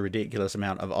carry such a ridiculous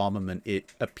amount of armament,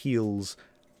 it appeals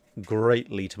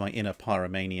greatly to my inner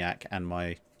pyromaniac and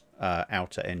my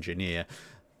outer engineer.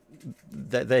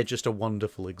 They're just a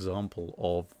wonderful example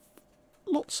of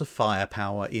lots of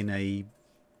firepower in a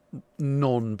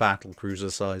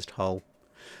non-battlecruiser sized hull.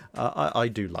 I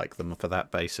do like them for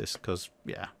that basis, because,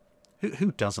 yeah,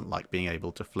 who doesn't like being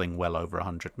able to fling well over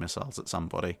 100 missiles at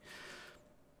somebody?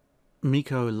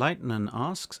 Miko Leitner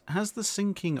asks, has the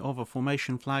sinking of a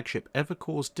formation flagship ever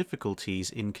caused difficulties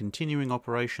in continuing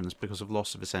operations because of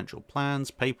loss of essential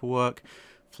plans, paperwork,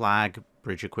 flag,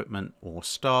 bridge equipment, or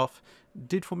staff?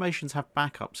 Did formations have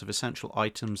backups of essential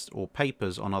items or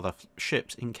papers on other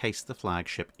ships in case the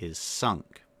flagship is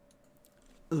sunk?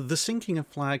 The sinking of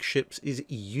flagships is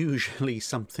usually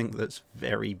something that's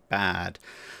very bad.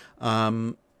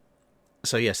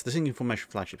 So yes, the sinking formation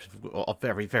flagships are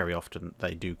very, very often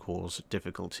they do cause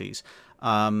difficulties.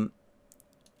 Now,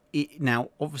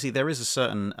 obviously, there is a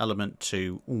certain element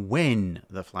to when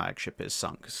the flagship is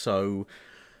sunk. So,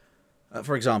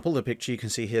 for example, the picture you can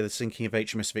see here, the sinking of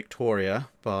HMS Victoria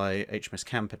by HMS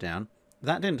Camperdown,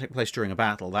 that didn't take place during a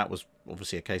battle. That was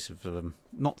obviously a case of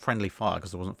not friendly fire, because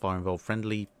there wasn't fire involved,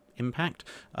 friendly impact.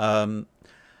 And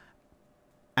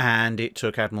it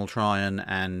took Admiral Tryon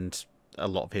and a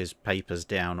lot of his papers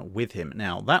down with him.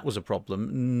 Now, that was a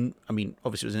problem. I mean,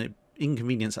 obviously it was an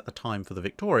inconvenience at the time for the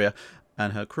Victoria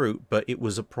and her crew, but it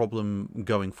was a problem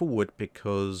going forward,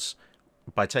 because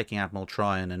by taking Admiral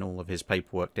Tryon and all of his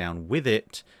paperwork down with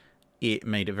it, it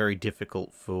made it very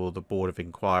difficult for the Board of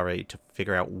Inquiry to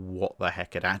figure out what the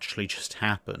heck had actually just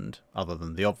happened, other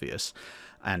than the obvious,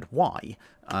 and why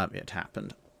it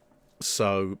happened.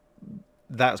 So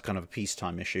that's kind of a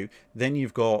peacetime issue. Then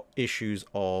you've got issues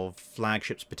of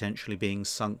flagships potentially being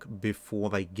sunk before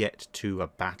they get to a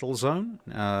battle zone.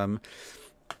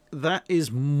 That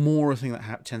is more a thing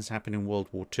that tends to happen in World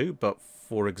War II, but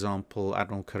for example,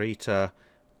 Admiral Kurita,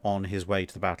 on his way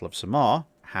to the Battle of Samar,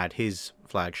 had his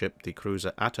flagship, the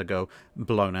cruiser Atago,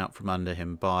 blown out from under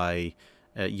him by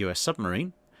a US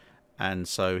submarine, and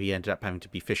so he ended up having to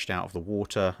be fished out of the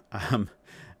water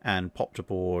and popped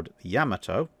aboard the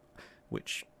Yamato,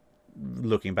 which,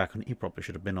 looking back on it, he probably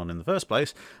should have been on in the first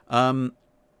place.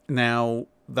 Now,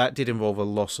 that did involve a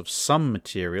loss of some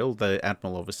material. The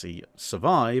Admiral obviously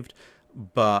survived,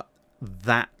 but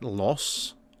that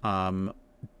loss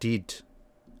did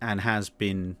and has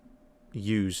been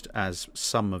used as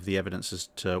some of the evidence as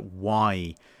to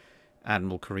why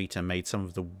Admiral Kurita made some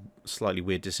of the slightly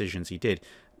weird decisions he did.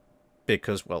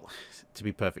 Because, well, to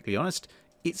be perfectly honest,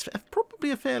 it's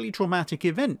probably a fairly traumatic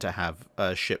event to have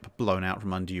a ship blown out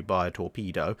from under you by a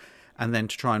torpedo, and then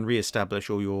to try and re-establish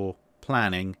all your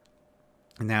planning,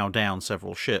 now down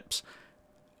several ships,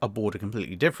 aboard a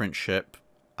completely different ship,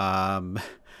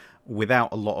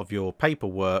 without a lot of your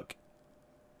paperwork,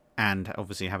 and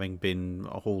obviously having been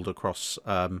hauled across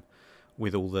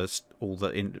with all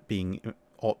the being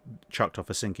chucked off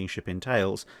a sinking ship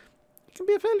entails. It can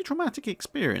be a fairly traumatic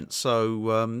experience.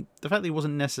 So the fact that he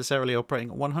wasn't necessarily operating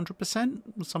at 100%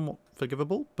 was somewhat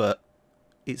forgivable, but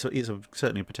it's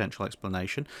certainly a potential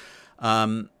explanation.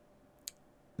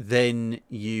 Then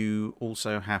you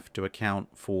also have to account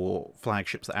for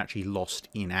flagships that actually lost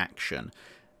in action.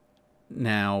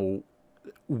 Now,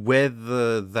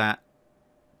 whether that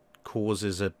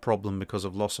causes a problem because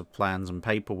of loss of plans and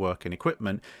paperwork and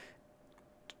equipment,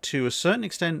 to a certain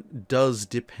extent does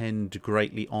depend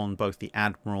greatly on both the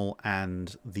Admiral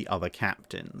and the other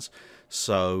captains.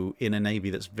 So in a Navy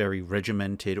that's very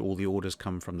regimented, all the orders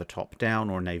come from the top down,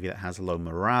 or a Navy that has low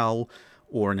morale,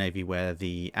 or a Navy where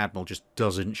the Admiral just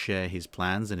doesn't share his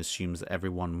plans and assumes that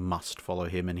everyone must follow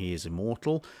him and he is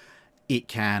immortal, it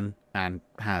can, and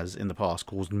has in the past,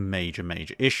 caused major,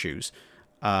 major issues.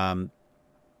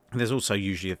 There's also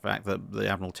usually the fact that the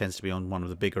Admiral tends to be on one of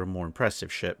the bigger and more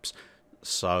impressive ships,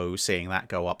 so seeing that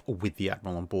go up with the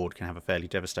Admiral on board can have a fairly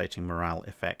devastating morale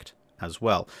effect as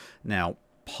well. Now,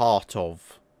 part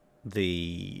of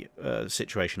the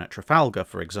situation at Trafalgar,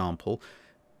 for example,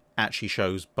 actually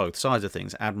shows both sides of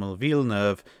things. Admiral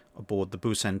Villeneuve aboard the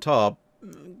Bucentaur,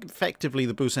 effectively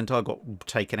the Bucentaur got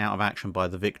taken out of action by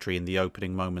the Victory in the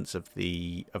opening moments of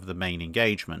the main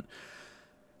engagement.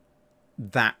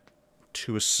 That,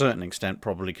 to a certain extent,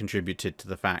 probably contributed to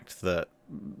the fact that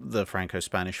the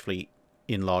Franco-Spanish fleet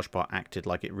in large part acted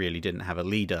like it really didn't have a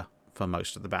leader for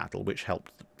most of the battle, which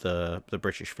helped the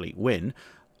British fleet win.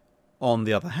 On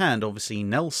the other hand, obviously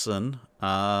Nelson,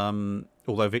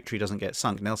 although Victory doesn't get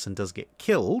sunk, Nelson does get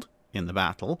killed in the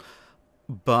battle,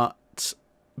 but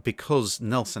because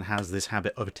Nelson has this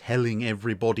habit of telling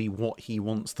everybody what he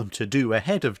wants them to do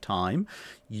ahead of time,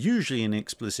 usually in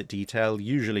explicit detail,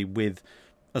 usually with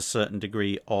a certain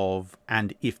degree of,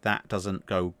 and if that doesn't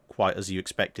go quite as you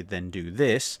expected, then do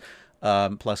this,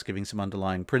 plus giving some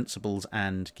underlying principles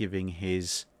and giving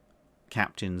his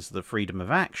captains the freedom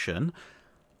of action,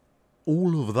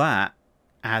 all of that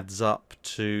adds up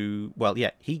to, well,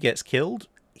 yeah, he gets killed.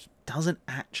 He doesn't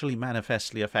actually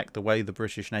manifestly affect the way the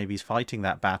British Navy's fighting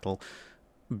that battle.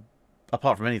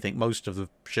 Apart from anything, most of the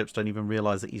ships don't even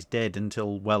realise that he's dead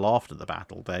until well after the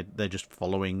battle. They're just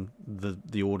following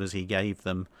the orders he gave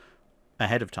them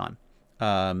ahead of time.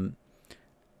 And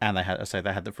they had,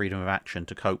 they had the freedom of action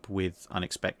to cope with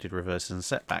unexpected reverses and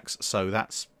setbacks. So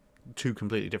that's two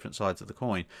completely different sides of the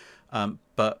coin.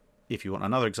 But if you want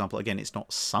another example, again, it's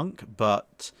not sunk,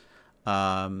 but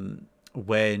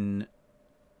when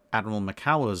Admiral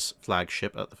Macaulay's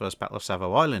flagship at the First Battle of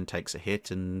Savo Island takes a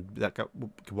hit and that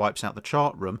wipes out the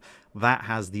chart room, that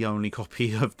has the only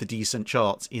copy of the decent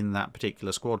charts in that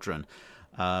particular squadron,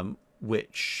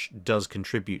 which does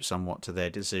contribute somewhat to their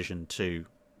decision to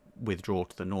withdraw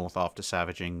to the north after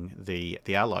savaging the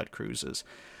Allied cruisers.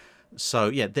 So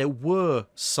yeah, there were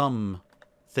some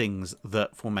things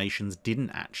that formations didn't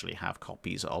actually have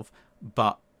copies of,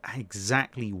 but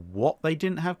exactly what they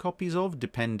didn't have copies of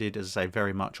depended, as I say,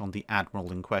 very much on the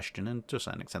admiral in question, and to a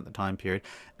certain extent the time period,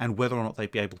 and whether or not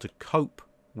they'd be able to cope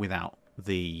without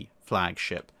the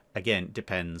flagship. Again,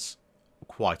 depends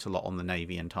quite a lot on the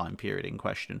navy and time period in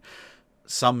question.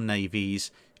 Some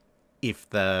navies, if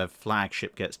their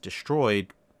flagship gets destroyed,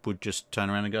 would just turn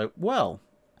around and go, well,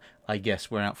 I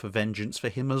guess we're out for vengeance for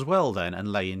him as well then,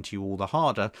 and lay into you all the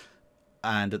harder.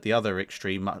 And at the other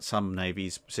extreme, some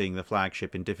navies, seeing the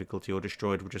flagship in difficulty or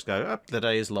destroyed, would just go, oh, the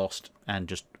day is lost, and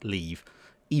just leave,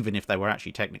 even if they were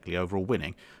actually technically overall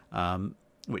winning,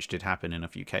 which did happen in a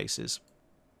few cases.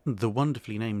 The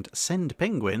wonderfully named Send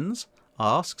Penguins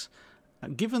asks,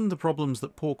 given the problems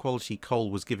that poor quality coal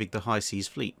was giving the High Seas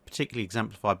fleet, particularly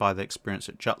exemplified by the experience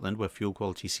at Jutland, where fuel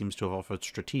quality seems to have offered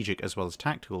strategic as well as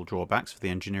tactical drawbacks for the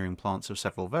engineering plants of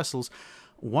several vessels,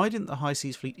 why didn't the High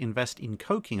Seas fleet invest in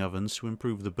coking ovens to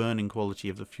improve the burning quality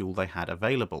of the fuel they had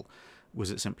available?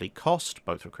 Was it simply cost,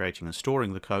 both for creating and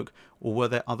storing the coke, or were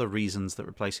there other reasons that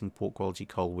replacing poor quality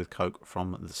coal with coke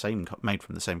from the same made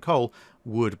from the same coal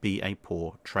would be a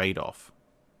poor trade-off?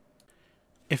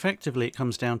 Effectively, it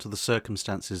comes down to the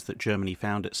circumstances that Germany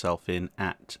found itself in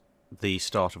at the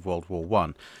start of World War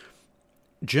I.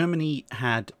 Germany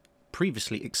had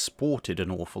previously exported an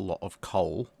awful lot of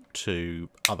coal to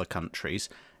other countries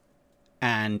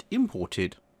and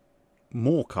imported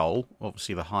more coal,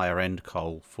 obviously the higher end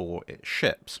coal, for its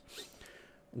ships.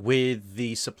 With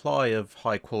the supply of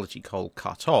high quality coal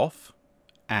cut off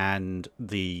and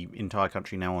the entire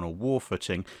country now on a war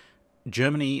footing,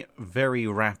 Germany very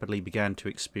rapidly began to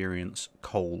experience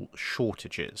coal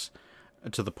shortages,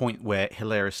 to the point where,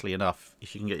 hilariously enough,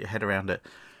 if you can get your head around it,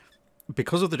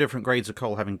 because of the different grades of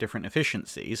coal having different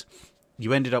efficiencies,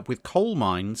 you ended up with coal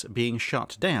mines being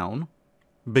shut down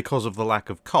because of the lack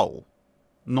of coal.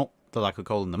 Not the lack of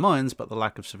coal in the mines, but the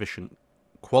lack of sufficient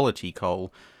quality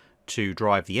coal to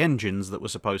drive the engines that were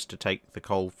supposed to take the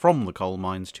coal from the coal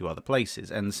mines to other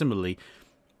places. And similarly,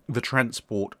 the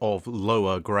transport of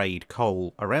lower grade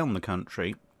coal around the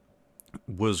country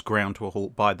was ground to a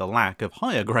halt by the lack of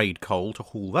higher grade coal to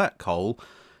haul that coal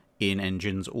in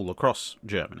engines all across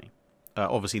Germany.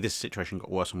 Obviously this situation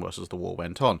got worse and worse as the war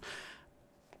went on.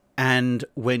 And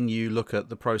when you look at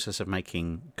the process of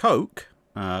making coke,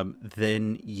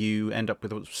 then you end up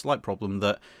with a slight problem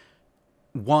that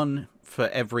one, for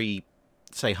every,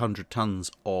 say, 100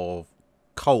 tons of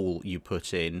coal you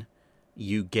put in,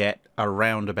 you get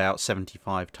around about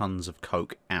 75 tons of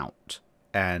coke out.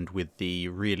 And with the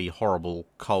really horrible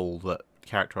coal that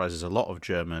characterises a lot of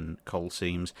German coal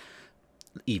seams,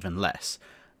 even less.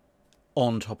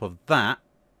 On top of that,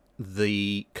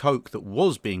 the coke that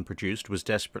was being produced was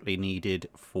desperately needed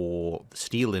for the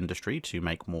steel industry to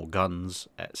make more guns,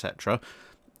 etc.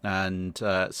 And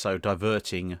so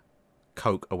diverting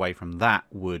coke away from that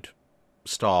would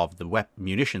starve the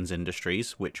munitions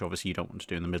industries, which obviously you don't want to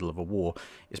do in the middle of a war,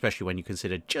 especially when you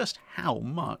consider just how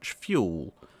much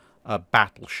fuel a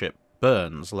battleship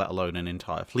burns, let alone an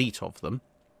entire fleet of them.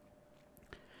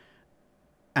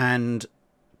 And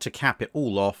to cap it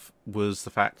all off was the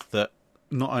fact that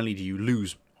not only do you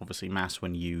lose, obviously, mass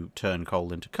when you turn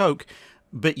coal into coke,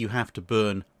 but you have to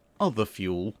burn other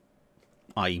fuel,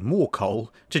 i.e. more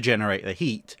coal, to generate the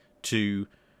heat to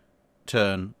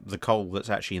turn the coal that's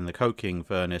actually in the coking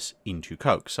furnace into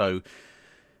coke. So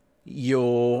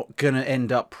you're going to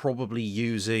end up probably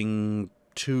using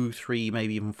 2, 3,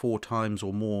 maybe even 4 times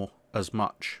or more as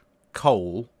much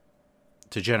coal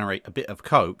to generate a bit of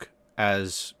coke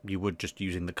as you would just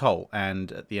using the coal.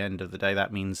 And at the end of the day,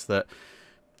 that means that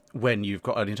when you've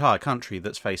got an entire country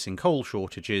that's facing coal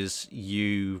shortages,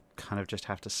 you kind of just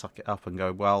have to suck it up and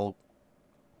go, well,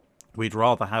 we'd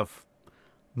rather have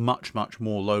much, much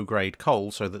more low-grade coal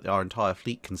so that our entire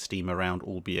fleet can steam around,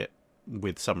 albeit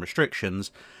with some restrictions,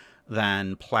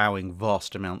 than ploughing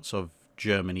vast amounts of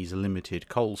Germany's limited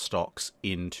coal stocks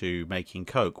into making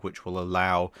coke, which will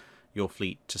allow your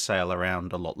fleet to sail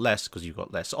around a lot less because you've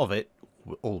got less of it,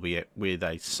 albeit with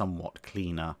a somewhat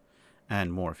cleaner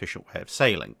and more efficient way of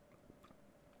sailing.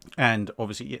 And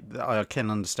obviously I can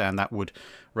understand that would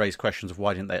raise questions of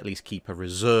why didn't they at least keep a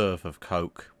reserve of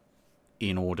coke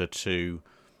in order to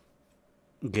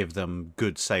give them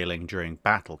good sailing during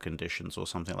battle conditions or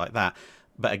something like that.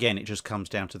 But again, it just comes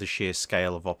down to the sheer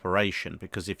scale of operation,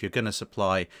 because if you're going to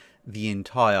supply the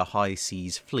entire high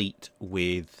seas fleet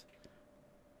with,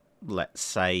 let's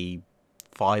say,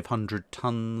 500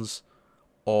 tons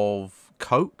of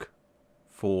coke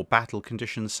for battle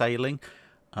condition sailing,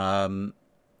 then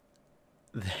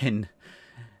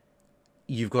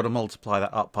you've got to multiply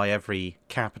that up by every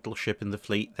capital ship in the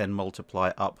fleet, then multiply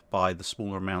it up by the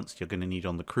smaller amounts you're going to need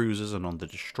on the cruisers and on the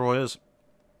destroyers.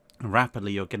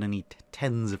 Rapidly, you're going to need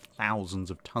tens of thousands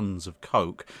of tons of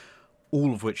coke,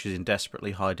 all of which is in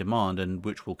desperately high demand and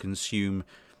which will consume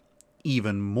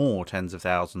even more tens of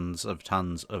thousands of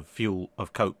tons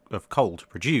of coal to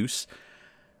produce.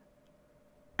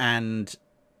 And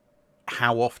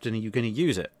how often are you going to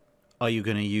use it? Are you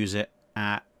going to use it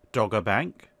at Dogger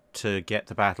Bank to get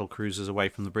the battle cruisers away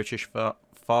from the British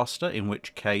faster, in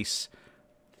which case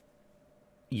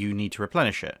you need to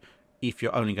replenish it? If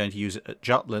you're only going to use it at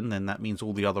Jutland, then that means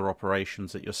all the other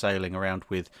operations that you're sailing around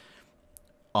with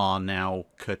are now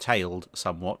curtailed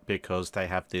somewhat, because they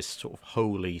have this sort of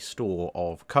holy store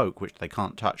of coke which they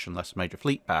can't touch unless a major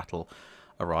fleet battle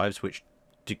arrives, which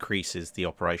decreases the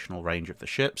operational range of the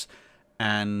ships.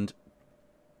 And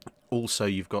also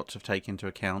you've got to take into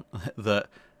account that,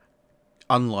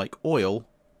 unlike oil,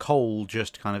 coal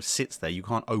just kind of sits there. You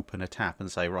can't open a tap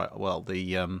and say, right, well,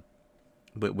 the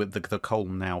coal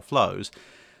now flows.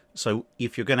 So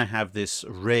if you're going to have this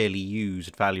rarely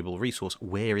used valuable resource,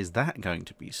 where is that going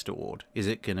to be stored? Is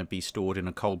it going to be stored in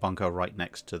a coal bunker right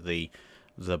next to the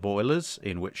boilers,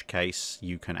 in which case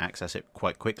you can access it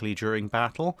quite quickly during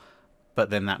battle? But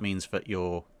then that means that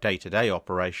your day-to-day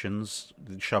operations,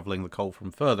 shoveling the coal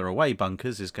from further away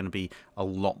bunkers, is going to be a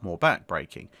lot more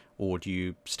backbreaking. Or do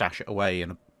you stash it away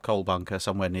in a coal bunker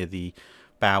somewhere near the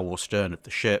bow or stern of the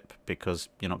ship, because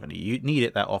you're not going to need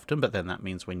it that often, but then that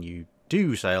means when you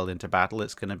do sail into battle,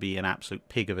 it's going to be an absolute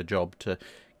pig of a job to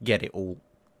get it all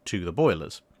to the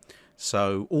boilers.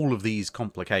 So all of these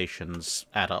complications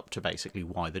add up to basically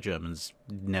why the Germans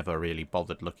never really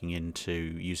bothered looking into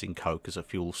using coke as a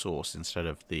fuel source instead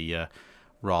of the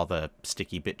rather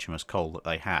sticky bituminous coal that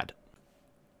they had.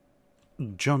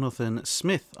 Jonathan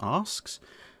Smith asks,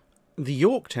 the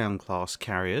Yorktown-class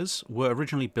carriers were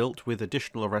originally built with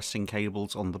additional arresting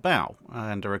cables on the bow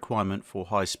and a requirement for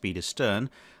high speed astern,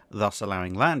 thus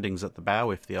allowing landings at the bow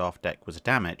if the aft deck was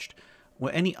damaged. Were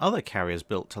any other carriers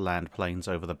built to land planes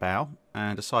over the bow?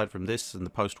 And aside from this and the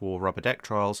post-war rubber deck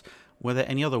trials, were there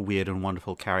any other weird and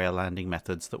wonderful carrier landing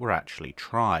methods that were actually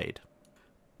tried?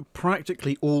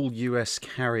 Practically all US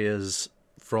carriers,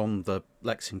 from the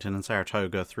Lexington and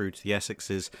Saratoga through to the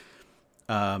Essexes,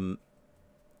 up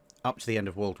to the end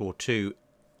of World War II,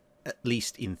 at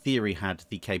least in theory, had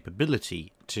the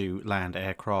capability to land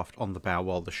aircraft on the bow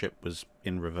while the ship was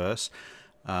in reverse.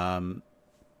 Or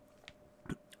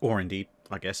indeed,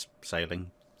 I guess, sailing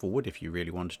forward if you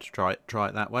really wanted to try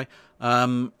it that way.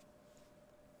 Some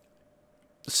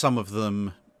of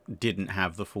them didn't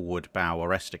have the forward bow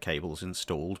arrestor cables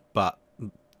installed, but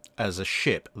as a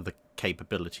ship, the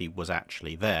capability was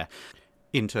actually there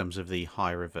in terms of the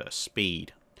high reverse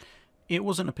speed. It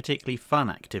wasn't a particularly fun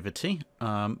activity,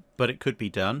 but it could be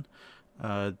done.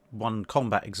 One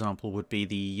combat example would be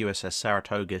the USS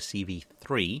Saratoga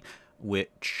CV-3,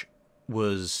 which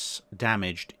was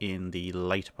damaged in the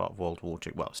later part of World War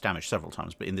II. Well, it's damaged several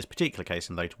times, but in this particular case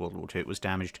in later World War II, it was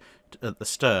damaged at the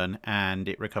stern, and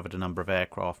it recovered a number of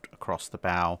aircraft across the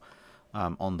bow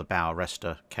on the bow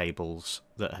arrestor cables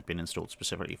that had been installed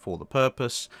specifically for the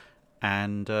purpose.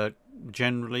 And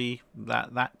generally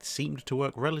that seemed to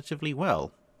work relatively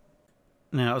well.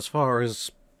 Now, as far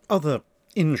as other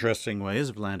interesting ways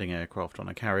of landing aircraft on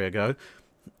a carrier go,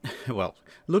 well,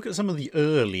 look at some of the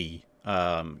early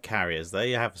carriers.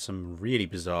 They have some really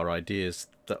bizarre ideas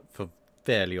that, for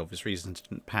fairly obvious reasons,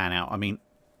 didn't pan out. I mean,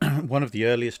 one of the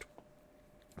earliest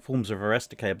forms of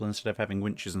arrestor cable, instead of having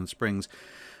winches and springs,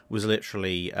 was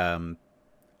literally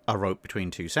a rope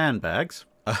between two sandbags.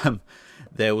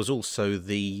 There was also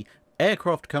the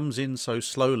aircraft comes in so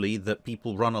slowly that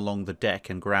people run along the deck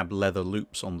and grab leather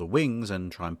loops on the wings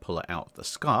and try and pull it out of the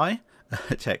sky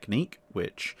technique,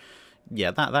 which,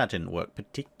 yeah, that didn't work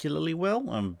particularly well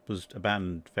and was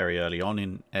abandoned very early on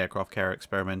in aircraft carrier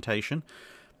experimentation.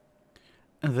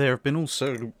 There have been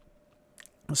also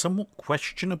somewhat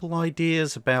questionable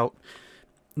ideas about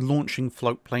launching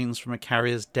float planes from a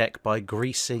carrier's deck by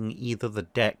greasing either the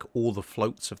deck or the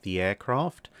floats of the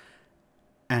aircraft,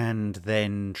 and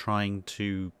then trying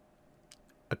to,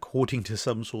 according to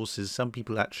some sources, some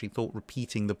people actually thought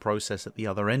repeating the process at the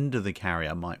other end of the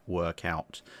carrier might work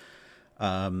out.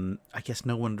 I guess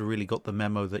no one really got the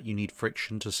memo that you need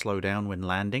friction to slow down when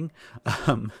landing.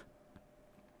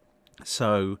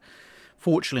 So,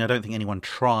 fortunately, I don't think anyone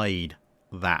tried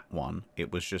that one.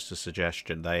 It was just a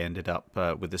suggestion. They ended up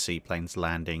with the seaplanes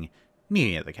landing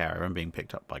near the carrier and being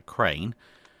picked up by crane.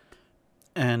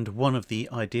 And one of the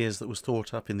ideas that was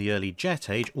thought up in the early jet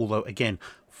age, although again,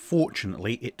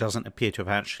 fortunately, it doesn't appear to have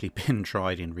actually been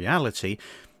tried in reality,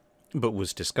 but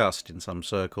was discussed in some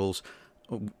circles,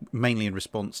 mainly in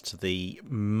response to the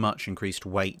much increased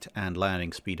weight and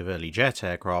landing speed of early jet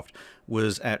aircraft,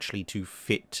 was actually to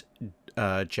fit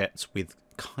jets with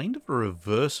kind of a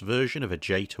reverse version of a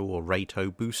JATO or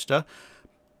RATO booster.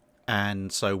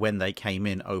 And so when they came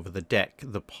in over the deck,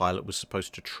 the pilot was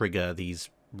supposed to trigger these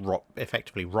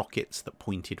effectively rockets that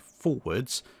pointed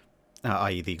forwards,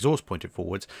 i.e. the exhaust pointed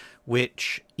forwards,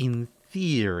 which in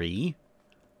theory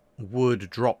would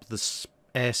drop the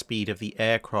airspeed of the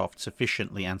aircraft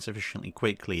sufficiently and sufficiently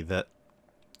quickly that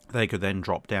they could then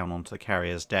drop down onto the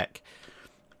carrier's deck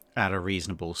at a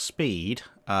reasonable speed.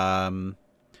 And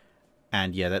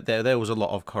yeah, there was a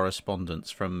lot of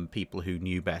correspondence from people who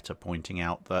knew better pointing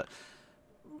out that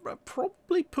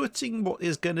probably putting what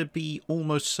is going to be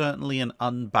almost certainly an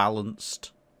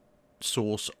unbalanced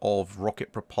source of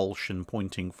rocket propulsion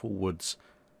pointing forwards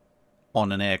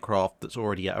on an aircraft that's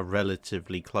already at a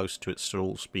relatively close to its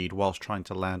stall speed whilst trying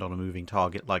to land on a moving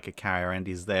target like a carrier, and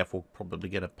is therefore probably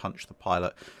going to punch the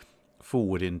pilot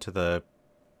forward into the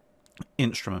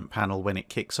instrument panel when it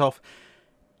kicks off,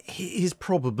 is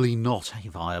probably not a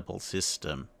viable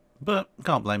system. But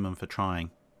can't blame them for trying.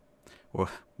 Or,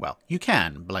 well, you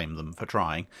can blame them for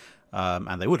trying,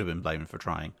 and they would have been blamed for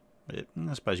trying. But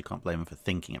I suppose you can't blame them for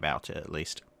thinking about it, at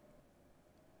least.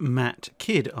 Matt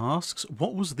Kidd asks,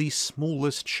 what was the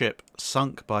smallest ship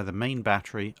sunk by the main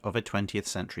battery of a 20th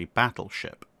century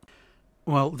battleship?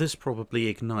 Well, this probably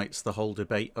ignites the whole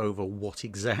debate over what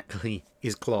exactly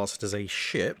is classed as a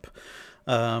ship.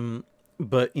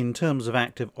 But in terms of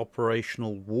active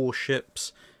operational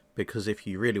warships, because if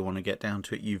you really want to get down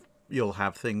to it, you'll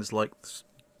have things like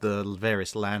the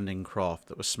various landing craft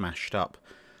that were smashed up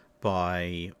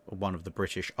by one of the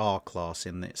British R-class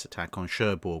in its attack on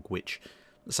Cherbourg, which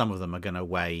some of them are going to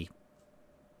weigh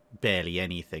barely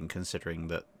anything, considering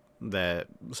that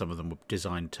some of them were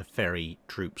designed to ferry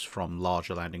troops from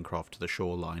larger landing craft to the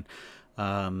shoreline.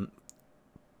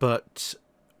 But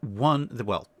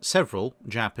several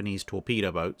Japanese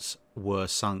torpedo boats were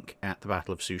sunk at the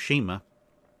Battle of Tsushima,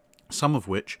 some of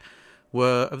which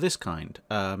were of this kind.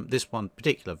 This one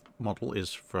particular model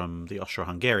is from the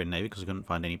Austro-Hungarian Navy, because I couldn't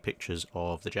find any pictures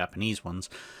of the Japanese ones,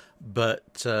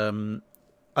 but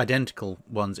identical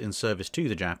ones in service to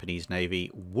the Japanese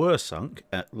Navy were sunk,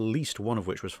 at least one of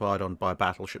which was fired on by a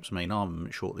battleship's main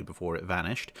armament shortly before it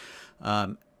vanished.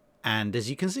 And as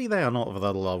you can see, they are not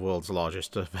the world's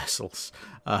largest vessels.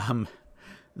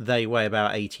 They weigh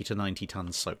about 80 to 90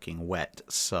 tons soaking wet,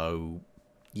 so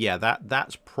yeah,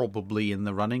 that's probably in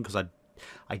the running, because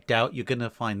I doubt you're going to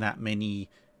find that many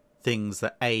things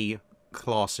that A,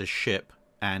 class as ship,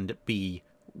 and B,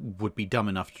 would be dumb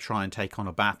enough to try and take on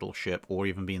a battleship, or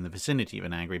even be in the vicinity of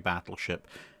an angry battleship,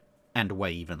 and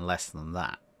weigh even less than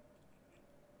that.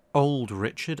 Old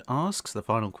Richard asks, the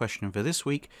final question for this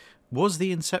week, was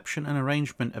the inception and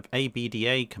arrangement of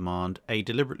ABDA a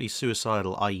deliberately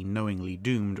suicidal, i.e. knowingly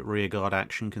doomed, rearguard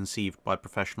action conceived by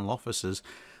professional officers,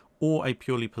 or a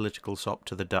purely political sop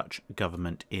to the Dutch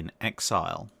government in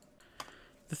exile?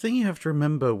 The thing you have to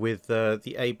remember with the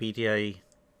ABDA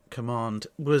command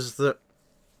was that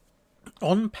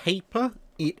on paper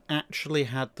it actually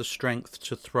had the strength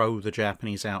to throw the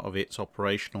Japanese out of its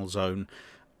operational zone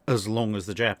as long as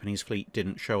the Japanese fleet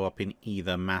didn't show up in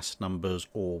either mass numbers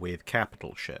or with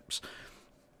capital ships.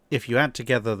 if you add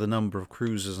together the number of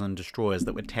cruisers and destroyers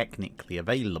that were technically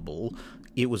available,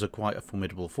 it was quite a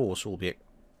formidable force, albeit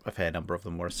a fair number of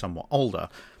them were somewhat older.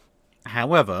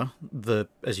 However,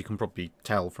 as you can probably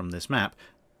tell from this map,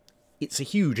 it's a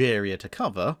huge area to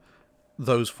cover.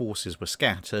 Those forces were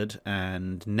scattered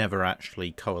and never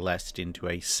actually coalesced into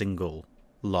a single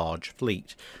large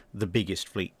fleet. The biggest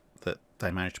fleet that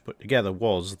they managed to put together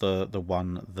was the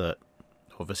one that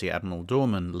obviously Admiral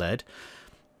Dorman led,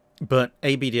 but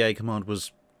ABDA Command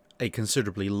was a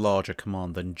considerably larger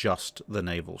command than just the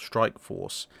Naval Strike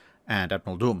Force, and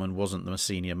Admiral Dorman wasn't the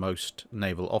senior most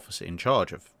naval officer in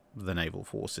charge of the naval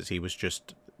forces. He was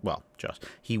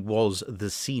he was the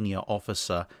senior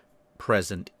officer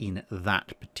present in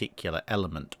that particular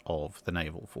element of the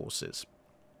naval forces.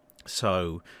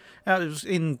 So it was,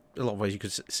 in a lot of ways you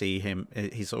could see him,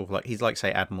 he's like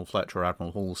say Admiral Fletcher or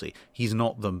Admiral Halsey. He's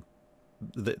not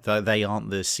they aren't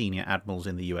the senior admirals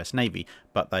in the US Navy,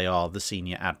 but they are the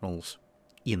senior admirals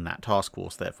in that task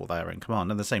force, therefore they are in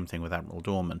command. And the same thing with Admiral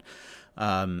Dorman.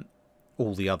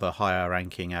 All the other higher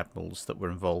ranking admirals that were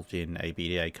involved in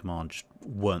ABDA command just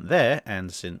weren't there,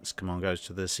 and since command goes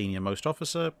to the senior most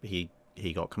officer, he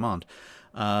got command.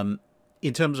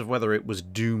 In terms of whether it was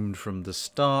doomed from the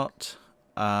start,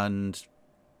 and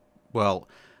well,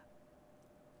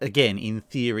 again, in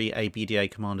theory, ABDA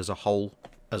command as a whole,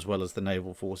 as well as the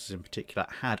naval forces in particular,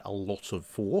 had a lot of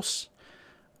force,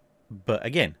 but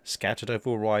again, scattered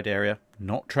over a wide area,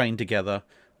 not trained together,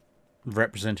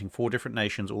 representing 4 different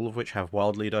nations, all of which have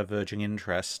wildly diverging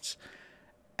interests,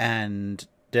 and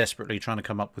desperately trying to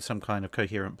come up with some kind of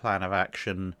coherent plan of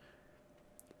action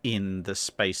in the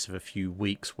space of a few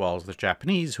weeks, while the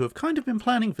Japanese, who have kind of been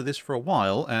planning for this for a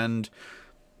while, and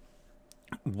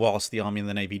whilst the Army and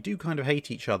the Navy do kind of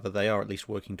hate each other, they are at least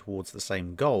working towards the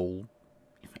same goal,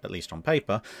 at least on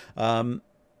paper,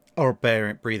 are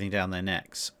breathing down their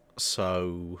necks.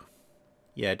 So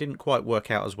yeah, it didn't quite work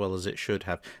out as well as it should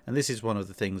have. And this is one of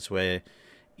the things where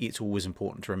it's always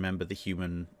important to remember the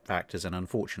human factors, and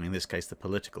unfortunately in this case the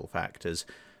political factors,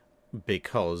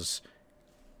 because,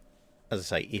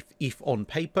 as I say, if on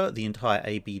paper the entire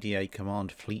ABDA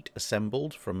command fleet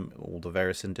assembled from all the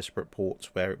various and disparate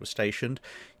ports where it was stationed,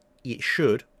 it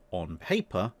should, on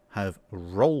paper, have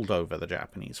rolled over the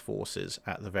Japanese forces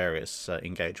at the various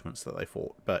engagements that they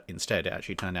fought, but instead it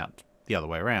actually turned out the other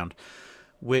way around,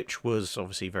 which was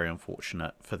obviously very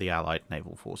unfortunate for the Allied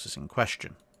naval forces in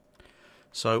question.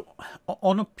 So,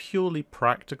 on a purely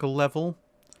practical level,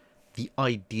 the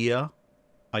idea,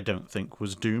 I don't think,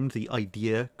 was doomed. The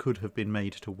idea could have been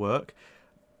made to work,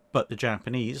 but the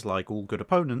Japanese, like all good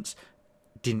opponents,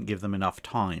 didn't give them enough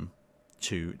time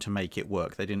to make it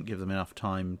work. They didn't give them enough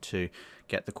time to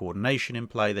get the coordination in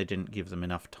play. They didn't give them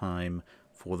enough time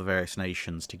for the various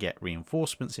nations to get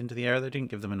reinforcements into the area. They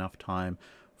didn't give them enough time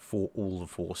for all the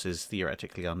forces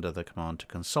theoretically under the command to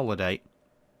consolidate,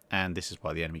 and this is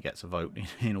why the enemy gets a vote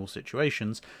in all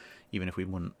situations, even if we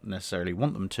wouldn't necessarily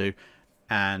want them to,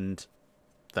 and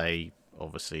they,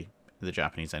 obviously, the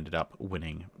Japanese ended up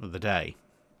winning the day.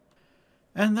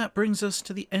 And that brings us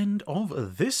to the end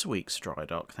of this week's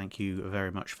Drydock. Thank you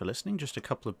very much for listening. Just a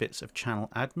couple of bits of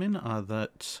channel admin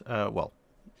well,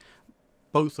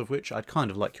 both of which I'd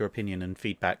kind of like your opinion and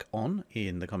feedback on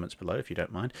in the comments below, if you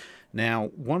don't mind. Now,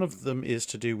 one of them is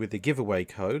to do with the giveaway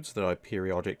codes that I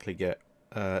periodically get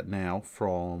now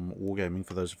from Wargaming,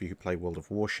 for those of you who play World of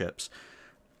Warships.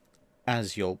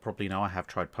 As you'll probably know, I have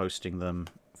tried posting them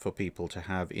for people to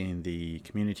have in the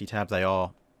community tab.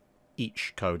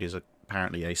 Each code is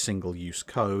apparently a single-use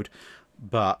code,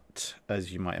 but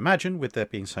as you might imagine, with there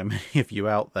being so many of you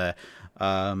out there,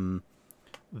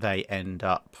 they end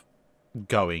up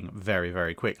going very,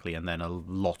 very quickly, and then a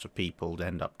lot of people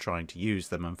end up trying to use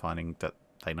them and finding that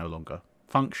they no longer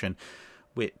function,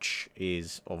 which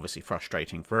is obviously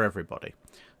frustrating for everybody.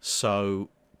 So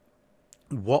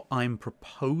what I'm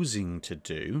proposing to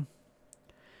do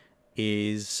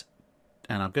is,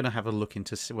 and I'm going to have a look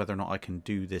into see whether or not I can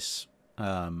do this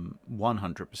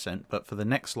 100%, but for the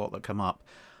next lot that come up,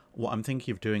 what I'm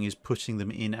thinking of doing is putting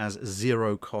them in as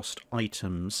zero-cost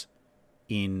items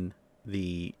in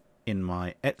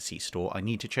my Etsy store. I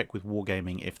need to check with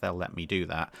Wargaming if they'll let me do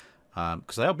that,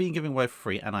 because they are being given away for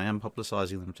free, and I am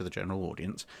publicising them to the general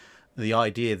audience. The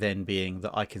idea then being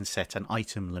that I can set an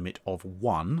item limit of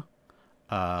 1,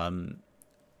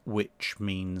 which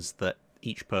means that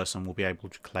each person will be able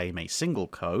to claim a single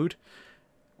code,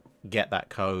 get that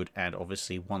code, and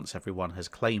obviously once everyone has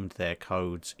claimed their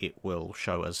codes, it will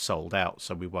show as sold out,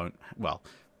 so we won't, well,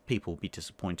 people will be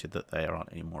disappointed that they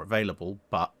aren't any more available,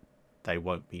 but they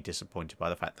won't be disappointed by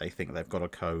the fact they think they've got a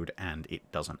code and it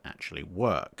doesn't actually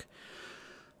work.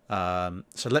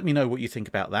 So let me know what you think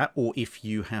about that, or if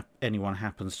you have anyone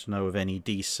happens to know of any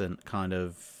decent kind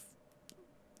of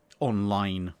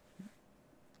online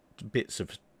bits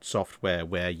of software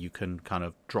where you can kind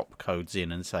of drop codes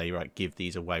in and say, right, give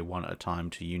these away one at a time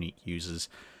to unique users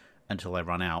until they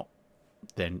run out.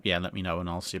 Then yeah, let me know and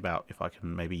I'll see about if I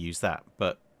can maybe use that.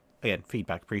 But again,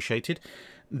 feedback appreciated.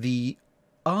 The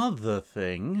other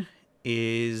thing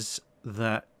is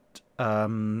that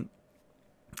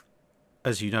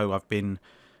as you know, I've been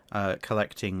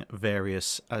collecting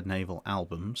various naval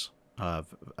albums with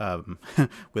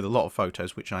a lot of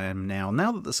photos, which I am now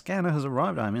that the scanner has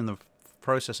arrived, I'm in the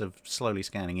process of slowly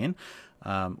scanning in,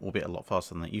 albeit a lot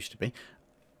faster than it used to be.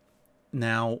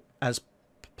 Now, as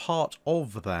part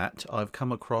of that, I've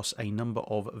come across a number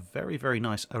of very, very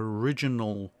nice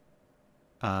original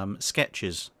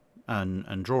sketches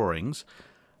and drawings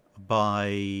by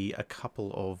a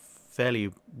couple of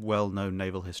fairly well-known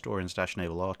naval historians /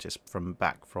 naval artists from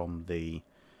the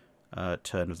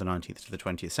turn of the 19th to the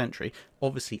 20th century.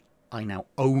 Obviously, I now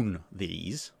own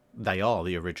these. They are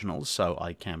the originals, so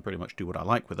I can pretty much do what I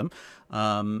like with them.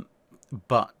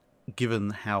 But given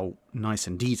how nice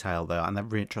and detailed they are,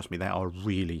 and trust me, they are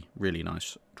really, really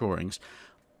nice drawings,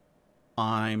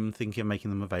 I'm thinking of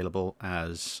making them available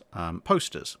as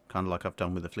posters, kind of like I've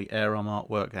done with the Fleet Air Arm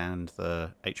artwork and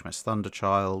the HMS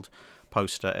Thunderchild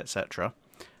poster, etc.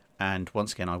 And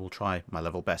once again, I will try my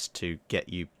level best to get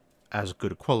you as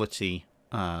good a quality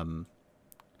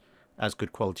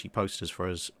posters for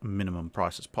as minimum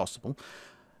price as possible.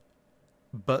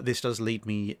 But this does lead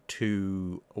me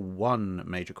to one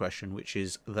major question, which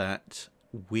is that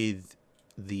with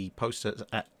the posters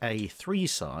at A3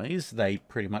 size, they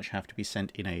pretty much have to be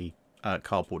sent in a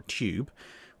cardboard tube,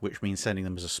 which means sending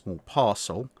them as a small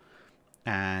parcel,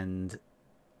 and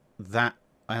that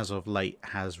as of late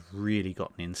has really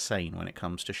gotten insane when it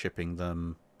comes to shipping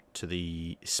them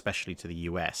to especially to the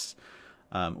US.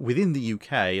 Within the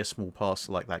UK, a small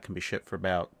parcel like that can be shipped for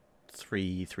about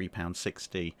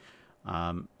 £3.60,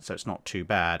 so it's not too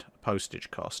bad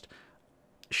postage cost.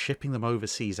 Shipping them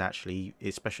overseas actually,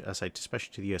 especially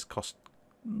to the US, cost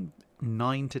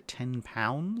 £9 to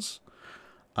 £10,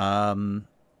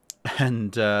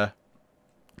 and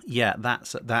yeah,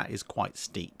 that is quite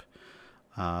steep.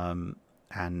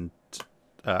 And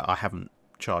I haven't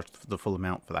charged the full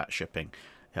amount for that shipping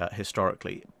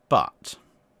historically. But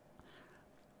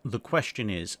the question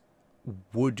is,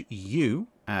 would you,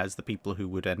 as the people who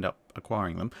would end up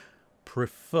acquiring them,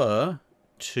 prefer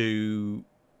to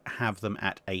have them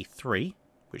at A3,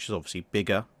 which is obviously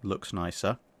bigger, looks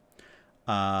nicer,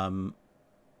 and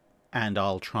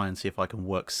I'll try and see if I can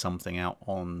work something out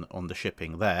on the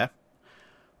shipping there?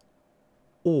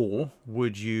 Or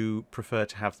would you prefer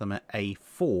to have them at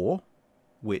A4,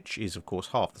 which is of course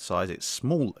half the size? It's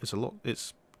small.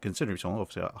 It's considerably small,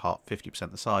 obviously at half, 50%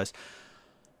 the size.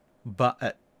 But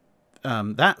at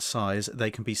that size, they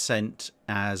can be sent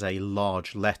as a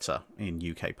large letter in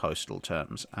UK postal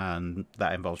terms, and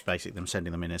that involves basically them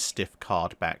sending them in a stiff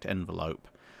card-backed envelope,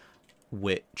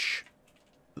 which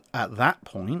at that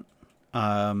point,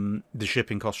 the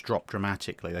shipping costs drop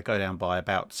dramatically. They go down by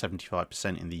about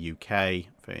 75% in the UK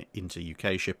into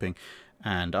UK shipping,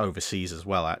 and overseas as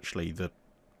well. Actually, the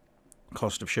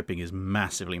cost of shipping is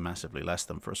massively, massively less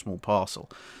than for a small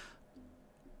parcel.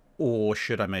 Or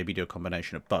should I maybe do a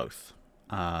combination of both?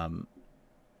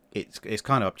 It's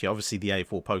kind of up to you. Obviously, the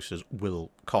A4 posters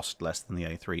will cost less than the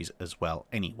A3s as well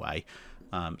anyway,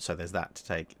 so there's that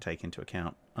to take into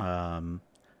account.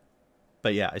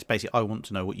 But yeah, it's basically, I want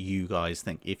to know what you guys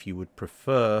think. If you would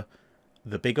prefer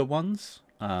the bigger ones,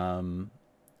 and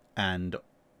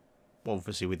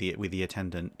obviously with the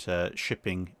attendant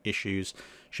shipping issues,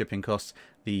 shipping costs.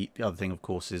 The other thing, of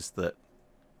course, is that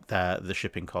the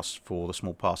shipping costs for the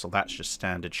small parcel, that's just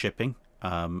standard shipping.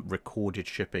 Recorded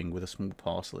shipping with a small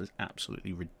parcel is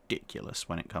absolutely ridiculous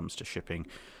when it comes to shipping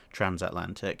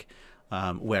transatlantic,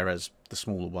 whereas the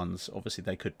smaller ones, obviously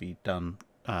they could be done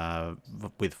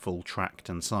with full tracked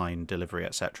and signed delivery,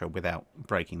 etc., without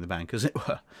breaking the bank, as it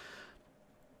were.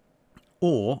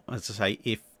 Or, as I say,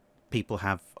 if people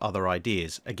have other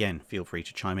ideas, again, feel free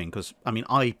to chime in, because I mean,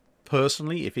 I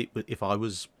personally, if I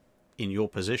was in your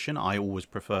position, I always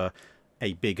prefer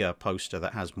a bigger poster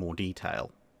that has more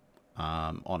detail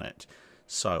on it.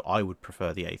 So I would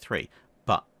prefer the A3,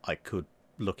 but I could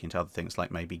look into other things, like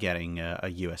maybe getting a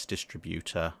US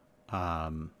distributor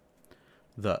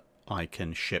that I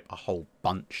can ship a whole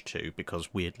bunch to,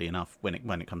 because weirdly enough, when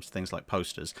it comes to things like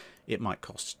posters, it might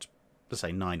cost, let's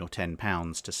say, £9 or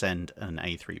 £10 to send an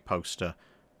A3 poster,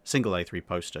 single A3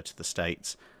 poster to the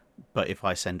States. But if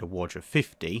I send a wad of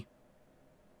 50,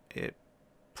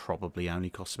 probably only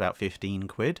costs about 15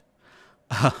 quid.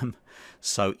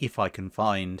 So if I can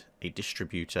find a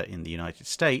distributor in the United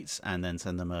States and then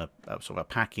send them a sort of a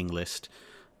packing list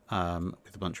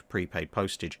with a bunch of prepaid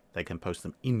postage, they can post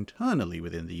them internally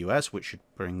within the US, which should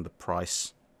bring the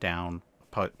price down,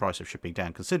 price of shipping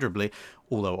down considerably,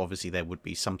 although obviously there would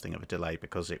be something of a delay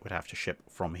because it would have to ship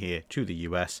from here to the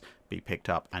US, be picked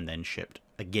up and then shipped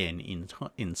again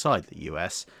inside the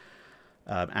US,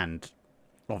 and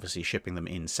obviously shipping them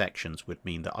in sections would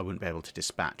mean that I wouldn't be able to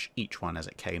dispatch each one as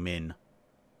it came in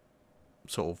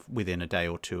sort of within a day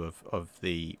or two of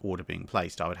the order being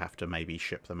placed. I would have to maybe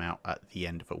ship them out at the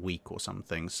end of a week or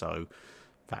something, so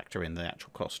factor in the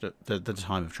actual cost at the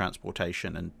time of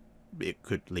transportation, and it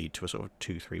could lead to a sort of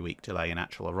 2-3 week delay in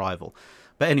actual arrival.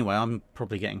 But anyway, I'm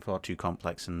probably getting far too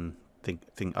complex and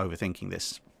overthinking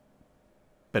this.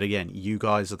 But again, you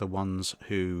guys are the ones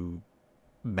who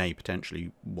may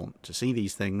potentially want to see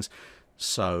these things,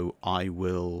 so I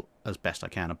will, as best I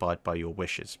can, abide by your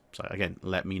wishes. So again,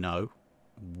 let me know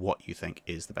what you think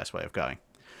is the best way of going.